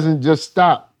doesn't just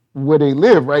stop where they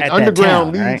live, right?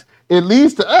 Underground town, leads it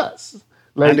leads to us.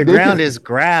 Like underground is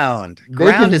ground. They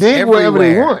Ground can is dig everywhere.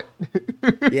 wherever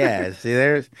they want. Yeah. See,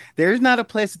 there's not a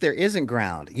place that there isn't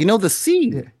ground. The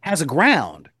sea has a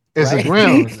ground. It's right? a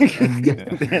ground.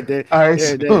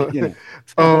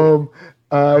 All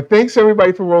right. Thanks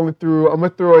everybody for rolling through. I'm gonna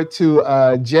throw it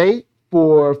to Jay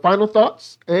for final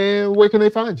thoughts, and where can they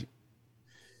find you?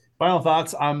 Final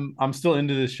thoughts. I'm still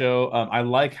into this show. I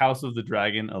like House of the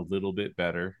Dragon a little bit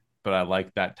better, but I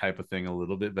like that type of thing a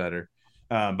little bit better.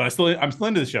 But I'm still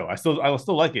into the show. I still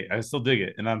like it. I still dig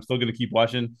it, and I'm still gonna keep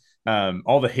watching.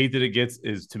 All the hate that it gets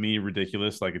is to me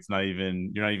ridiculous. Like you're not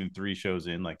even 3 shows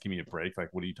in. Like, give me a break. Like,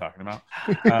 what are you talking about?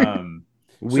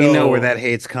 We know where that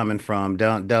hate's coming from.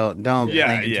 Don't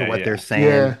play into what they're saying.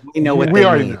 Yeah. We know what we they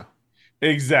already mean. know.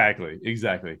 Exactly.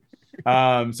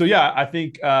 So yeah, I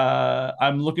think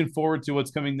I'm looking forward to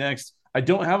what's coming next. I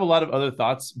don't have a lot of other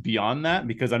thoughts beyond that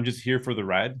because I'm just here for the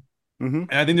ride. Mm-hmm.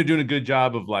 And I think they're doing a good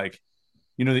job of the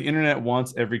internet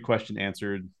wants every question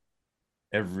answered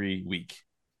every week.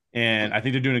 And I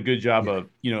think they're doing a good job of,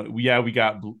 we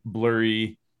got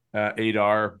blurry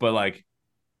Adar, but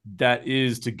that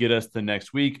is to get us the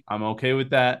next week. I'm okay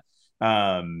with that.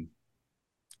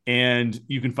 And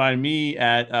you can find me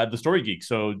at the Story Geeks.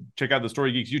 So check out the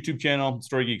Story Geeks YouTube channel,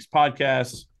 Story Geeks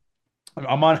podcast.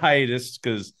 I'm on hiatus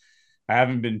because I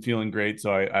haven't been feeling great.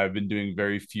 So I've been doing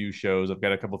very few shows. I've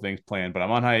got a couple things planned, but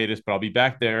I'm on hiatus, but I'll be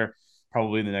back there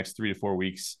probably in the next 3 to 4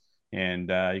 weeks. And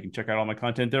you can check out all my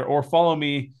content there or follow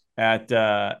me at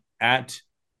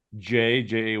Jay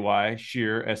Shearer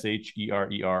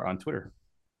SHERER on Twitter.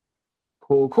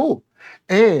 Cool.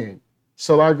 And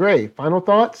Solar Gray, final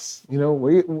thoughts?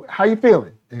 How you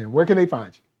feeling and where can they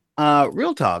find you?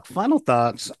 Real talk, final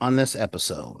thoughts on this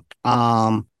episode.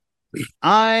 I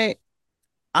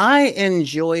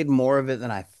enjoyed more of it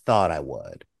than I thought I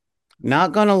would.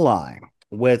 Not gonna lie,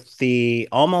 with the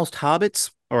almost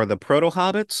hobbits or the proto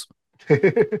hobbits,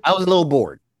 I was a little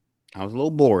bored. With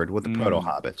the proto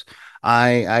hobbits.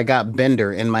 I got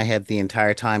Bender in my head the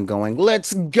entire time going,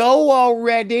 let's go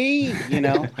already. I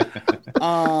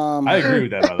agree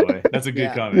with that, by the way. That's a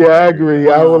good comment. Yeah, I agree.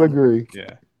 I will agree.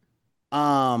 Yeah.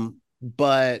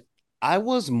 But I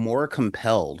was more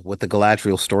compelled with the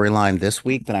Galadriel storyline this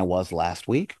week than I was last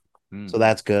week. So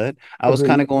that's good. I was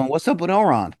kind of going, what's up with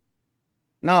Elrond?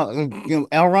 No,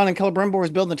 Elrond and Celebrimbor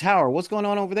is building the tower. What's going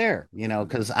on over there?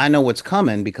 Because I know what's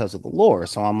coming because of the lore.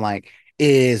 So I'm like,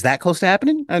 is that close to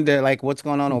happening? And they're like, what's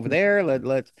going on over there?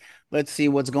 Let's see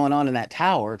what's going on in that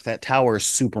tower. That tower is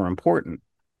super important.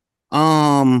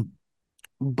 But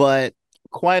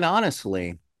quite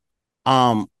honestly,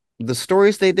 the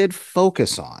stories they did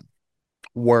focus on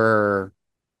were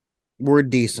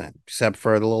decent, except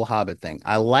for the little Hobbit thing.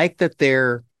 I like that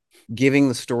they're giving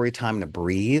the story time to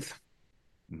breathe.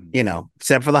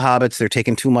 Except for the hobbits, they're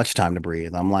taking too much time to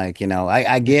breathe. I'm like,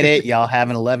 I get it. Y'all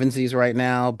having 11sies right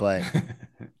now, but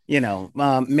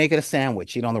make it a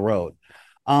sandwich, eat on the road.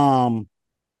 But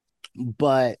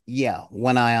yeah,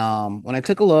 when I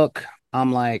took a look,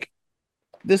 I'm like,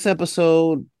 this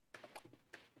episode,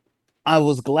 I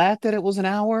was glad that it was an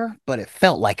hour, but it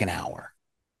felt like an hour.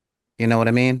 You know what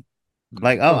I mean?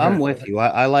 Like, oh, I'm Okay. with you.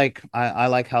 I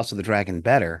like House of the Dragon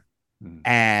better. Mm.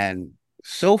 And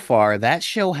so far, that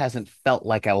show hasn't felt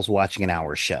like I was watching an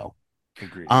hour show.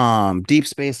 Agreed. Deep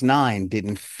Space Nine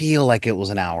didn't feel like it was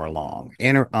an hour long.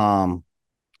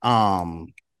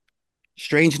 Um,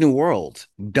 Strange New Worlds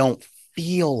don't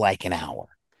feel like an hour.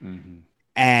 Mm-hmm.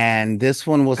 And this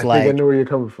one was I think I like, know where you're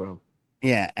coming from.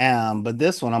 yeah, but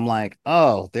this one I'm like,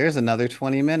 oh, there's another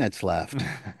 20 minutes left.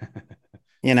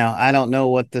 I don't know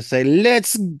what to say.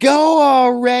 Let's go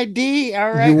already. All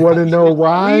You right. want to know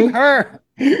why? Leave her.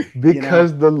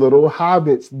 Because the little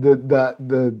hobbits,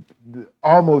 the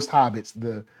almost hobbits,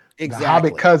 the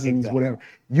hobbit cousins, whatever.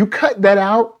 You cut that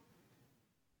out,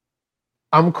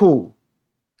 I'm cool.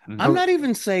 I'm not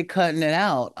even say cutting it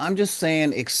out. I'm just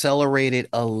saying accelerate it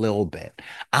a little bit.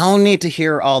 I don't need to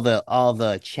hear all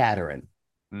the chattering.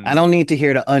 I don't need to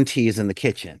hear the aunties in the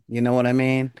kitchen. You know what I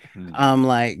mean? I'm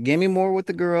like, give me more with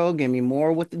the girl, give me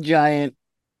more with the giant.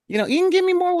 Even give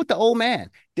me more with the old man.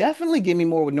 Definitely give me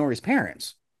more with Nori's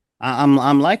parents.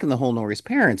 I'm liking the whole Nori's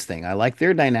parents thing. I like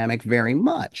their dynamic very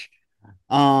much.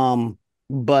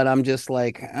 But I'm just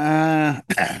like, I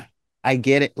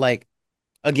get it. Like,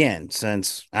 again,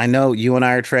 since I know you and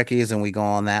I are Trekkies and we go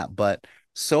on that, but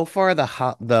so far the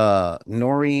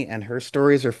Nori and her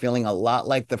stories are feeling a lot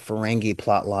like the Ferengi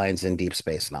plot lines in Deep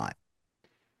Space Nine.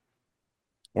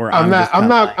 Where I'm not. just I'm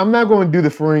kinda not. like, I'm not going to do the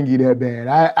Ferengi that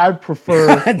bad. I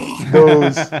prefer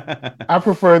those. I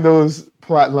prefer those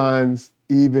plot lines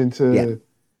even to.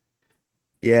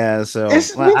 yeah. So We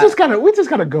just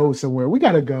gotta go somewhere. We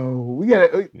gotta go. We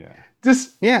gotta Yeah.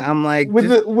 just I'm like, with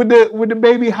the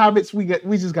baby hobbits.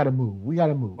 We just gotta move. We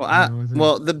gotta move.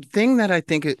 well, the thing that I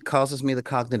think it causes me the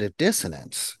cognitive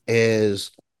dissonance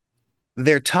is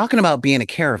they're talking about being a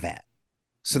caravan.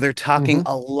 So they're talking Mhm.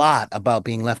 a lot about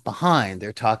being left behind.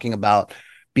 They're talking about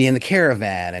being the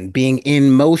caravan and being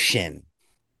in motion.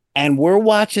 And we're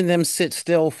watching them sit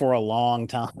still for a long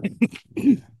time.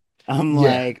 I'm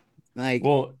Yeah. like,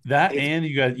 Well, that it's, and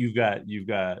you've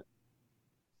got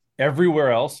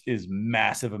everywhere else is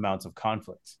massive amounts of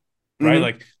conflict, right?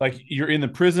 mhm. Like you're in the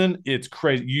prison, it's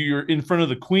crazy. You're in front of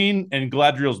the queen and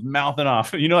Galadriel's mouthing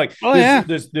off. Like Oh there's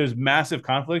yeah. there's massive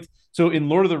conflict. So in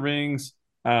Lord of the Rings,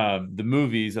 the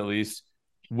movies at least,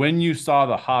 when you saw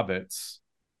the hobbits,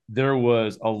 there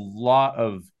was a lot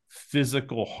of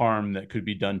physical harm that could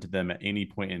be done to them at any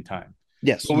point in time.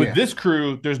 Yes. But with Yeah. this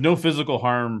crew, there's no physical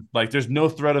harm. Like there's no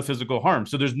threat of physical harm.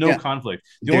 So there's no Yeah. conflict.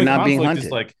 The They're only not being conflict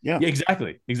is hunted. like, Yeah.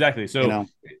 yeah, exactly. So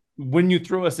when you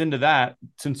throw us into that,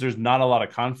 since there's not a lot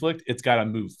of conflict, it's got to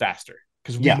move faster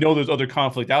because we know there's other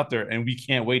conflict out there and we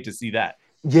can't wait to see that.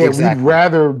 Yeah. Exactly. We'd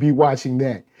rather be watching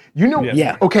that.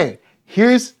 Yeah. Okay.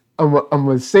 I'm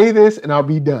gonna say this and I'll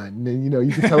be done. And then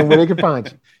you can tell them where they can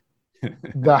find you.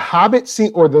 The Hobbit scene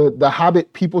or the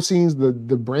Hobbit people scenes, the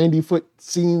Brandyfoot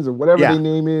scenes or whatever their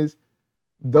name is.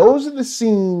 Those are the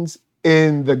scenes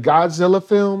in the Godzilla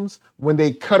films when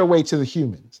they cut away to the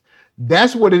humans.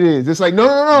 That's what it is. It's like,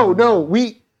 no.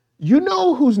 You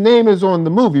know whose name is on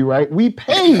the movie, right? We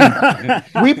paid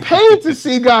to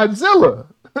see Godzilla.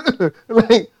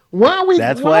 Like, why are we?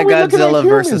 That's why why are we looking at Godzilla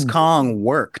versus humans? Kong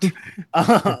worked.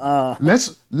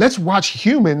 Let's watch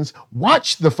humans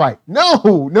watch the fight. No,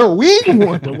 we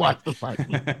want to watch the fight.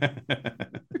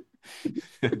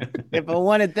 If I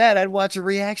wanted that, I'd watch a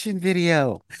reaction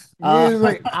video. It's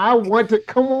like, I want to,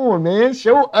 come on, man,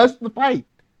 show us the fight.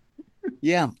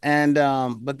 Yeah, and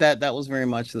but that was very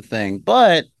much the thing.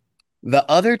 But the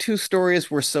other two stories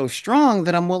were so strong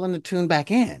that I'm willing to tune back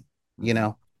in,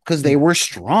 because they were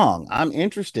strong. I'm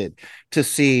interested to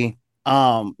see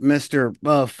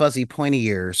Mr. Fuzzy Pointy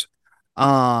Ears.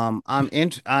 I'm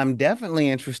definitely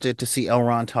interested to see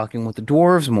Elrond talking with the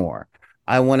dwarves more.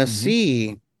 I want to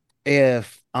see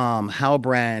if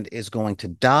Halbrand is going to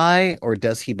die, or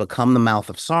does he become the mouth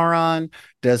of Sauron?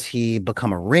 Does he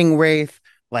become a ring wraith?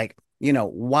 Like,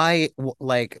 why,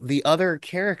 like, the other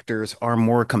characters are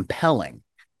more compelling.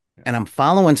 And I'm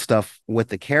following stuff with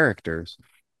the characters,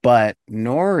 but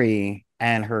Nori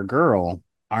and her girl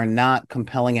are not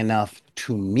compelling enough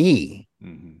to me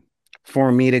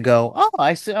for me to go, oh,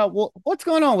 I see. Well, what's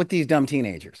going on with these dumb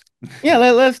teenagers? Yeah,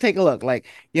 let's take a look. Like,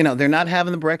 they're not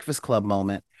having the Breakfast Club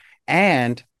moment.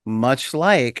 And much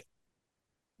like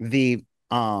the,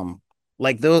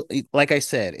 like I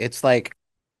said, it's like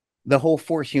the whole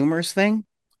Four Humors thing.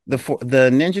 The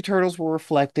Ninja Turtles were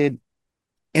reflected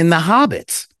in the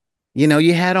Hobbits.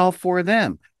 You had all four of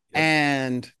them. Yep.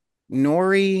 And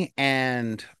Nori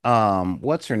and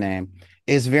what's her name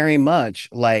is very much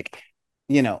like,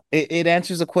 it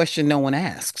answers a question no one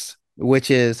asks. which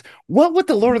is what would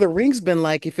the Lord of the Rings been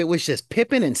like if it was just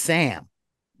Pippin and Sam?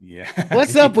 Yeah.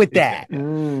 What's up with that?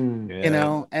 Mm. You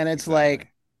know, and it's exactly. like,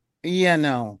 yeah,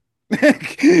 no.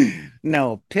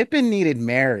 No, Pippin needed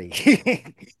Mary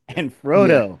and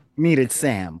Frodo needed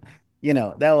Sam. You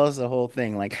know, that was the whole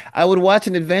thing. Like, I would watch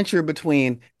an adventure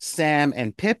between Sam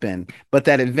and Pippin, but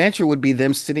that adventure would be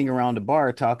them sitting around a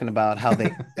bar talking about how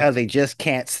they just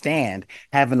can't stand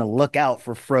having to look out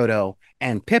for Frodo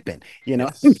and Pippin. You know,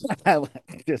 Yes.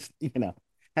 just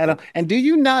and do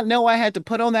you not know I had to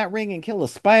put on that ring and kill a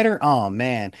spider? Oh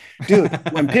man, dude,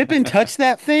 when Pippin touched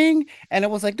that thing, and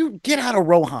it was like, dude, get out of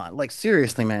Rohan. Like,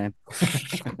 seriously, man.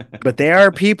 But they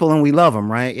are people and we love them,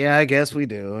 right? Yeah, I guess we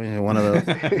do. You know, one of those.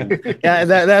 Yeah,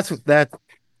 that's that.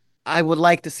 I would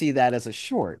like to see that as a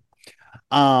short,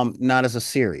 not as a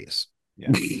series.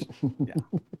 Yeah. Yeah.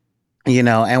 You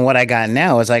know, and what I got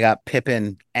now is I got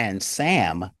Pippin and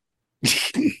Sam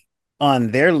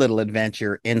on their little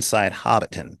adventure inside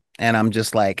Hobbiton. And I'm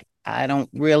just like, I don't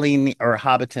really need, or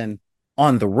Hobbiton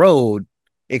on the road,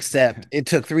 except it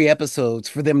took 3 episodes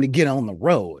for them to get on the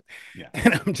road. Yeah.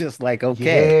 And I'm just like,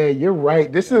 okay. Yeah, you're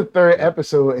right. This is the third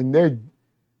episode, and they're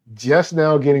just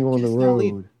now getting on the Just now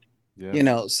road. Yeah. You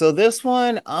know, so this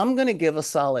one I'm gonna give a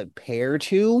solid pair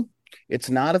to.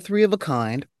 It's not a 3 of a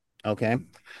kind. Okay.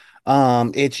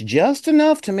 It's just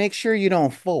enough to make sure you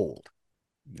don't fold.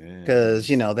 Because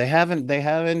you know they haven't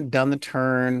done the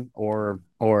turn or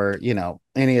you know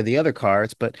any of the other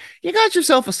cards, but you got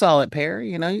yourself a solid pair.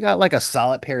 You know, you got like a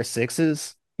solid pair of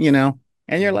sixes. You know,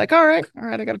 and you're like, all right,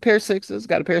 I got a pair of sixes,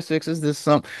 got a pair of sixes. This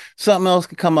something else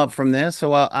could come up from this,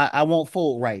 so I won't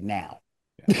fold right now.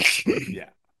 Yeah.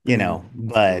 You know,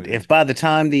 but if by the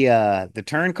time the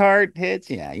turn card hits,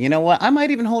 yeah, you know what, I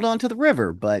might even hold on to the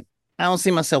river, but I don't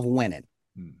see myself winning.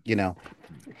 You know,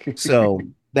 so.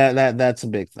 That's a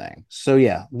big thing. So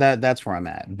yeah, that's where I'm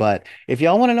at. But if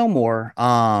y'all want to know more,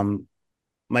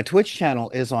 my Twitch channel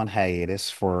is on hiatus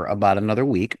for about another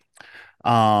week.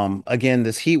 Again,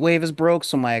 this heat wave is broke,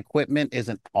 so my equipment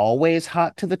isn't always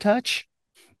hot to the touch.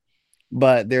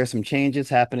 But there are some changes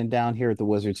happening down here at the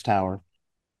Wizards Tower.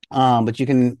 But you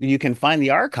can find the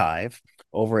archive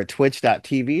over at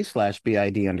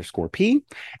twitch.tv/BID_P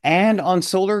and on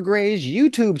Solar Gray's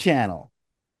YouTube channel.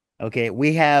 Okay,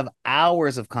 we have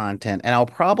hours of content, and I'll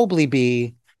probably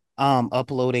be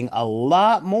uploading a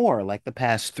lot more, like the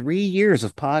past 3 years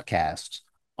of podcasts,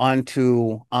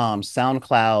 onto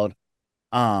SoundCloud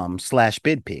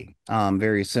 /BidP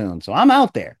very soon. So I'm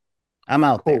out there. I'm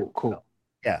out there. Cool. So,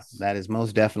 yeah, that is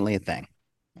most definitely a thing.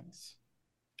 Nice.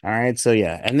 All right, so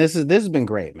yeah, and this has been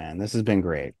great, man. This has been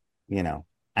great. You know,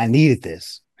 I needed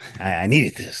this. I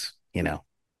needed this. You know.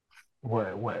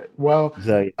 What? Well,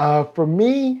 So, for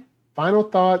me, final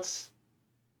thoughts.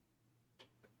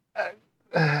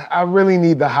 I really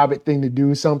need the Hobbit thing to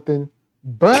do something.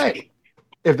 But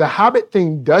if the Hobbit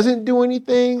thing doesn't do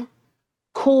anything,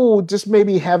 cool. Just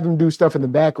maybe have them do stuff in the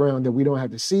background that we don't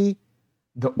have to see.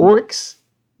 The orcs,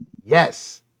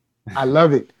 yes. I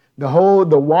love it. The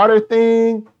water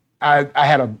thing, I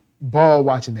had a ball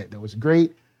watching that. That was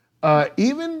great.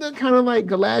 Even the kind of like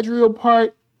Galadriel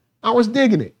part, I was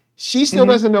digging it. She still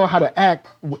doesn't know how to act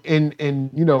in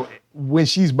you know, when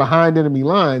she's behind enemy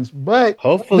lines, but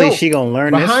hopefully she gonna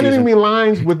learn this behind season. enemy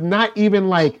lines with not even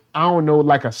like, I don't know,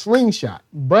 like a slingshot.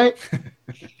 But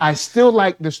I still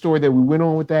like the story that we went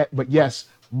on with that. But yes,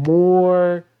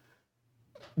 more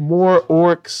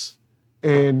orcs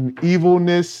and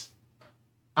evilness.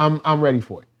 I'm ready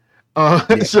for it.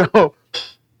 So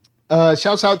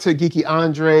shouts out to Geeky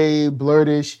Andre,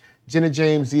 Blurtish, Jenna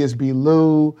James, ZSB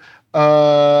Lou.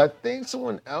 I think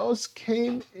someone else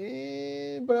came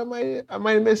in, but I might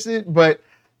have missed it. But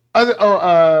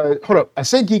hold up. I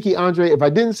said Geeky Andre. If I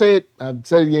didn't say it, I've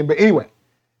said it again. But anyway,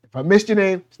 if I missed your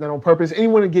name, it's not on purpose.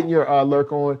 Anyone getting your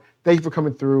lurk on, thank you for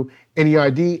coming through.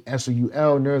 NERD,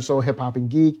 SOUL, Nerd Soul, Hip Hop and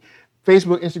Geek,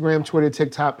 Facebook, Instagram, Twitter,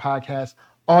 TikTok, podcast,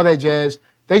 all that jazz.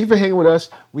 Thank you for hanging with us.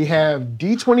 We have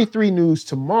D23 news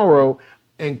tomorrow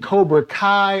and Cobra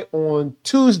Kai on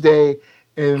Tuesday,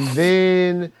 and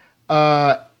then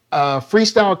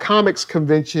Freestyle Comics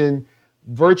Convention,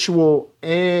 virtual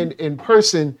and in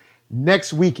person,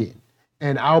 next weekend.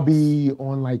 And I'll be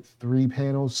on like 3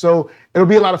 panels. So it'll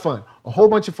be a lot of fun, a whole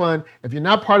bunch of fun. If you're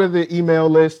not part of the email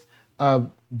list,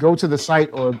 go to the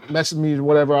site or message me or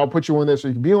whatever. I'll put you on there so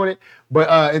you can be on it.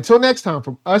 But until next time,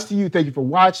 from us to you, thank you for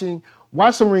watching.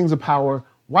 Watch some Rings of Power.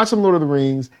 Watch some Lord of the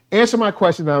Rings. Answer my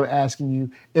question that I'm asking you.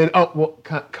 And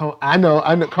come, I know.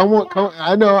 Come on.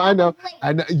 I know.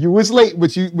 You was late,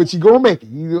 but you gonna make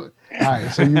it. All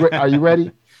right. So are you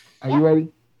ready? Are you ready?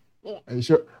 Are you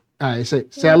sure? All right, say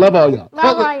I love all y'all.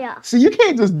 Love all y'all. See, you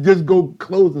can't just go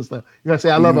close and stuff. You gotta say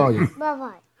I love all y'all. Love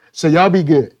all. So y'all be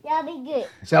good. Y'all be good.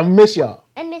 So I miss y'all.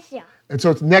 I miss y'all.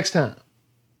 Until next time.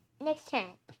 Next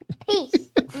time. Peace.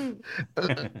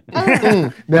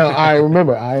 Now, I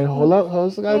remember. Hold up.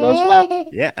 Gotta go slow.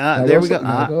 Yeah, there we go.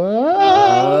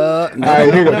 All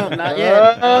right, here we go. Not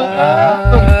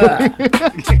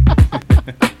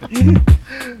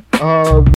yet.